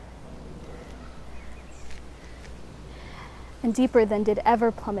 and deeper than did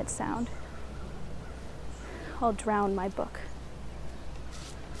ever plummet sound, I'll drown my book.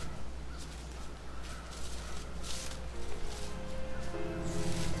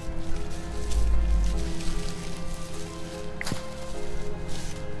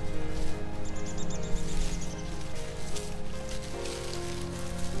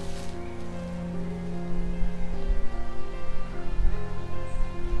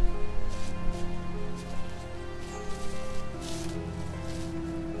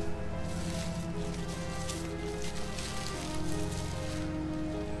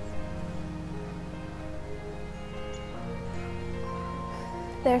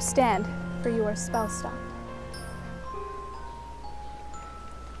 There stand, for you are spell stopped.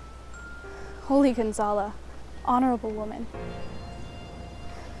 Holy Gonzala, honorable woman,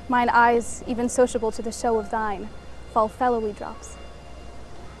 mine eyes, even sociable to the show of thine, fall fellowy drops.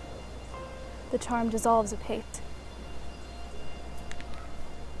 The charm dissolves apace.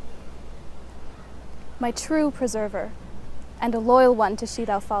 My true preserver, and a loyal one to she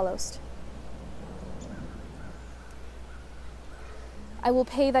thou followest, I will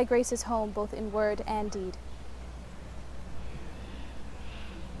pay thy graces home both in word and deed.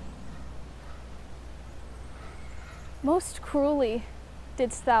 Most cruelly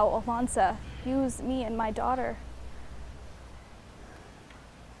didst thou, Alonsa, use me and my daughter.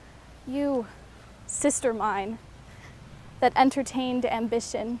 You, sister mine, that entertained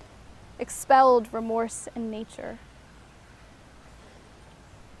ambition, expelled remorse and nature,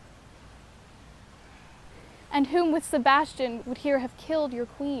 and whom with Sebastian would here have killed your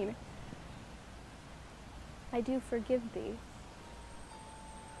queen, I do forgive thee.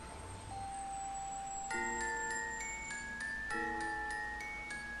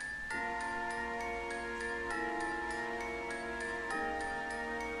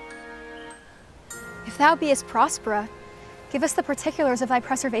 If thou beest Prospera, give us the particulars of thy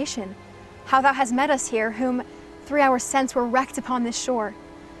preservation, how thou hast met us here, whom 3 hours since were wrecked upon this shore,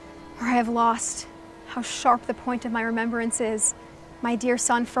 where I have lost, how sharp the point of my remembrance is, my dear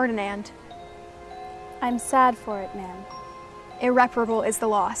son Ferdinand. I'm sad for it, ma'am. Irreparable is the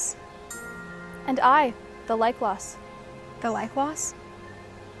loss. And I, the like loss. The like loss?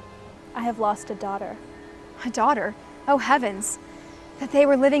 I have lost a daughter. A daughter? Oh heavens! That they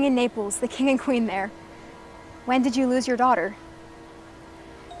were living in Naples, the king and queen there. When did you lose your daughter?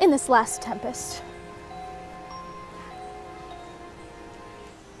 In this last tempest.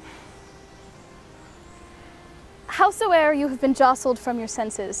 Howsoe'er you have been jostled from your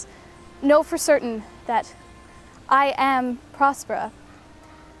senses, know for certain that I am Prospera,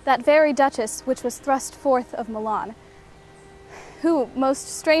 that very duchess which was thrust forth of Milan, who, most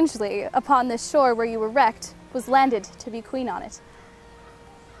strangely, upon this shore where you were wrecked, was landed to be queen on it.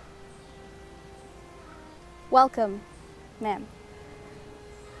 Welcome, ma'am.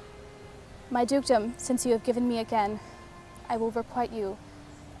 My dukedom, since you have given me again, I will requite you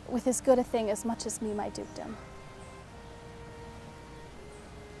with as good a thing as much as me my dukedom.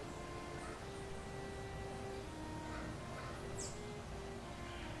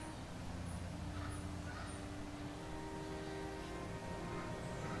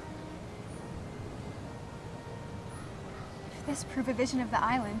 If this prove a vision of the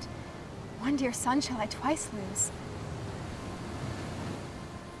island, one dear son shall I twice lose.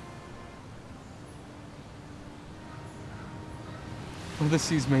 Though the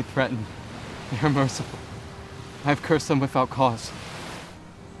seas may threaten, they are merciful. I have cursed them without cause.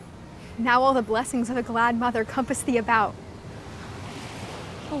 Now all the blessings of a glad mother compass thee about.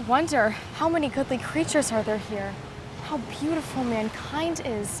 No wonder. How many goodly creatures are there here? How beautiful mankind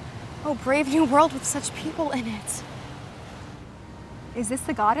is. Oh, brave new world with such people in it. Is this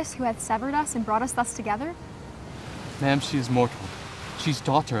the goddess who hath severed us and brought us thus together? Ma'am, she is mortal. She's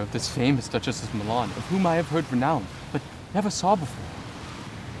daughter of this famous Duchess of Milan, of whom I have heard renown, but never saw before.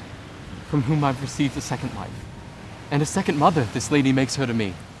 From whom I've received a second life. And a second mother this lady makes her to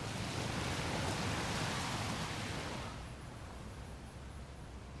me.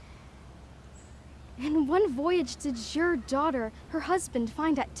 In one voyage did your daughter her husband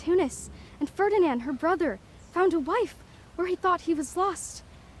find at Tunis, and Ferdinand, her brother, found a wife where he thought he was lost,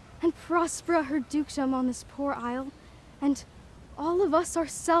 and Prospera her dukedom on this poor isle, and all of us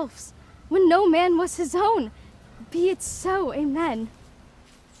ourselves, when no man was his own. Be it so, amen.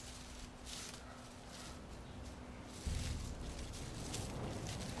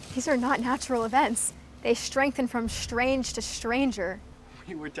 These are not natural events. They strengthen from strange to stranger.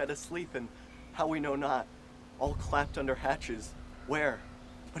 We were dead asleep, and how we know not, all clapped under hatches. Where?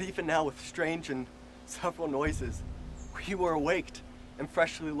 But even now with strange and several noises, we were awaked and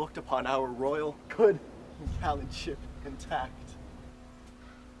freshly looked upon our royal, good, and gallant ship intact.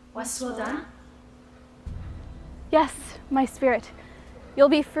 Wast well done? Yes, my spirit. You'll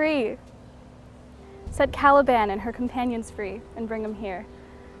be free. Set Caliban and her companions free and bring them here.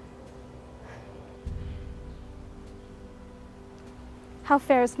 How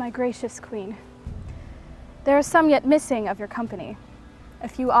fares my gracious queen? There are some yet missing of your company, a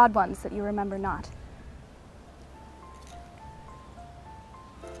few odd ones that you remember not.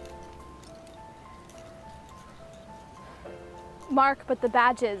 Mark but the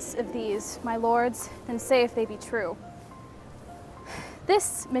badges of these, my lords, and say if they be true.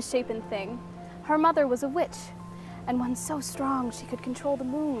 This misshapen thing, her mother was a witch, and one so strong she could control the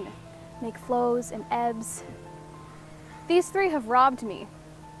moon, make flows and ebbs. These three have robbed me,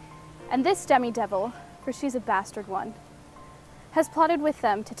 and this demi-devil, for she's a bastard one, has plotted with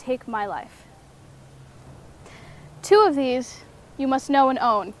them to take my life. Two of these you must know and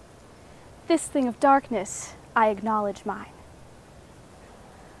own. This thing of darkness, I acknowledge mine.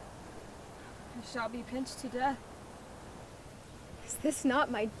 I shall be pinched to death. Is this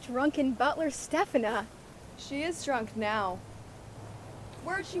not my drunken butler, Stephana? She is drunk now.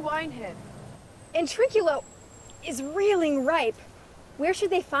 Where'd she wine hid? And Trinculo is reeling ripe. Where should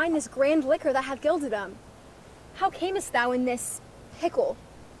they find this grand liquor that hath gilded them? How camest thou in this pickle?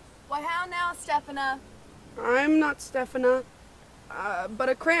 Why, how now, Stephana? I'm not Stephana, but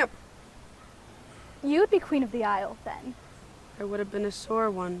a cramp. You'd be queen of the isle, then. I would have been a sore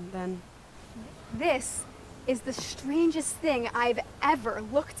one, then. This is the strangest thing I've ever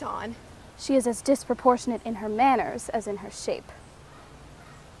looked on. She is as disproportionate in her manners as in her shape.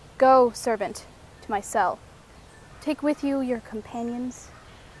 Go, servant, to my cell. Take with you your companions.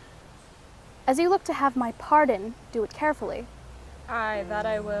 As you look to have my pardon, do it carefully. Aye, that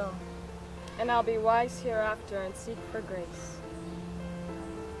I will. And I'll be wise hereafter and seek for grace.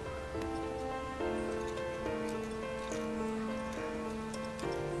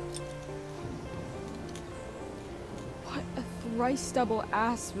 What a thrice double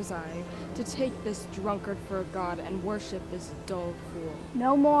ass was I to take this drunkard for a god and worship this dull fool.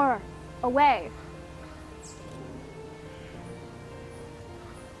 No more. Away.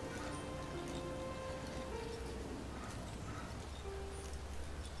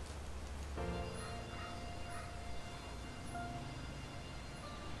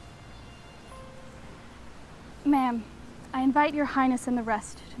 Ma'am, I invite your highness and the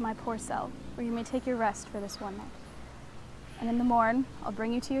rest to my poor cell, where you may take your rest for this one night. And in the morn, I'll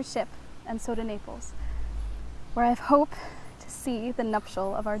bring you to your ship, and so to Naples, where I have hope to see the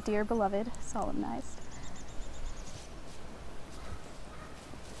nuptial of our dear beloved solemnized.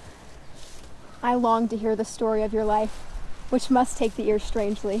 I long to hear the story of your life, which must take the ear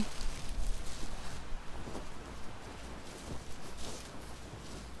strangely.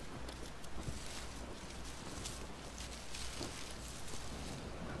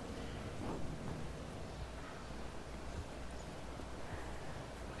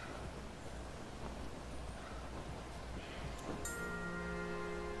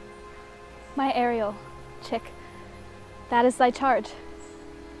 My Ariel, chick, that is thy charge.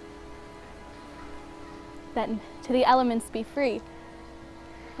 Then to the elements be free,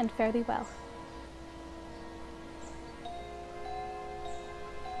 and fare thee well.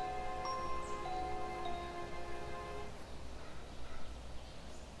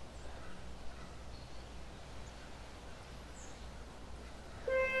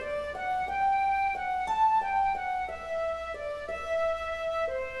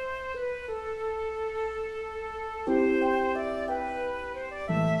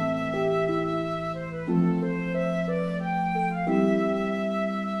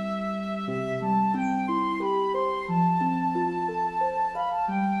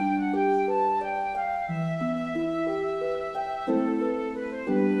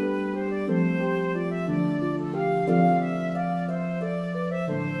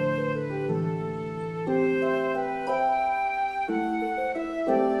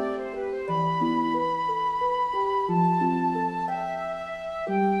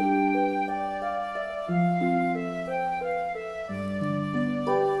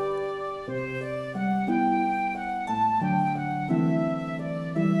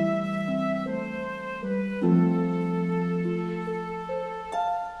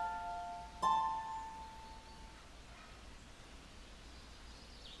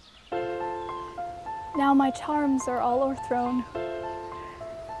 Now my charms are all o'erthrown,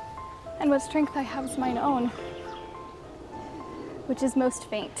 and what strength I have is mine own, which is most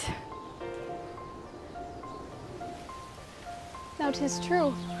faint. Now 'tis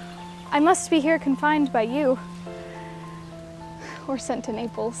true, I must be here confined by you, or sent to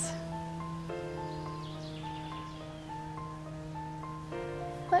Naples.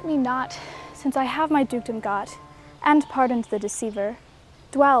 Let me not, since I have my dukedom got, and pardoned the deceiver,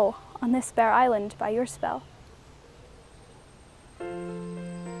 dwell on this bare island by your spell.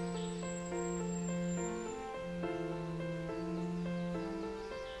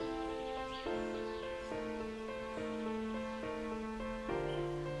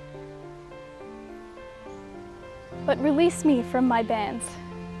 But release me from my bands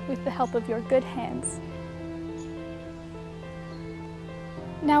with the help of your good hands.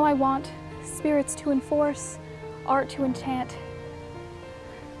 Now I want spirits to enforce, art to enchant,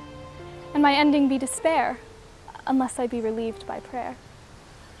 and my ending be despair, unless I be relieved by prayer.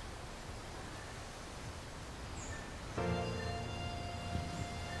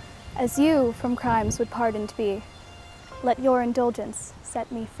 As you from crimes would pardoned be, let your indulgence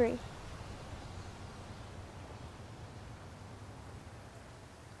set me free.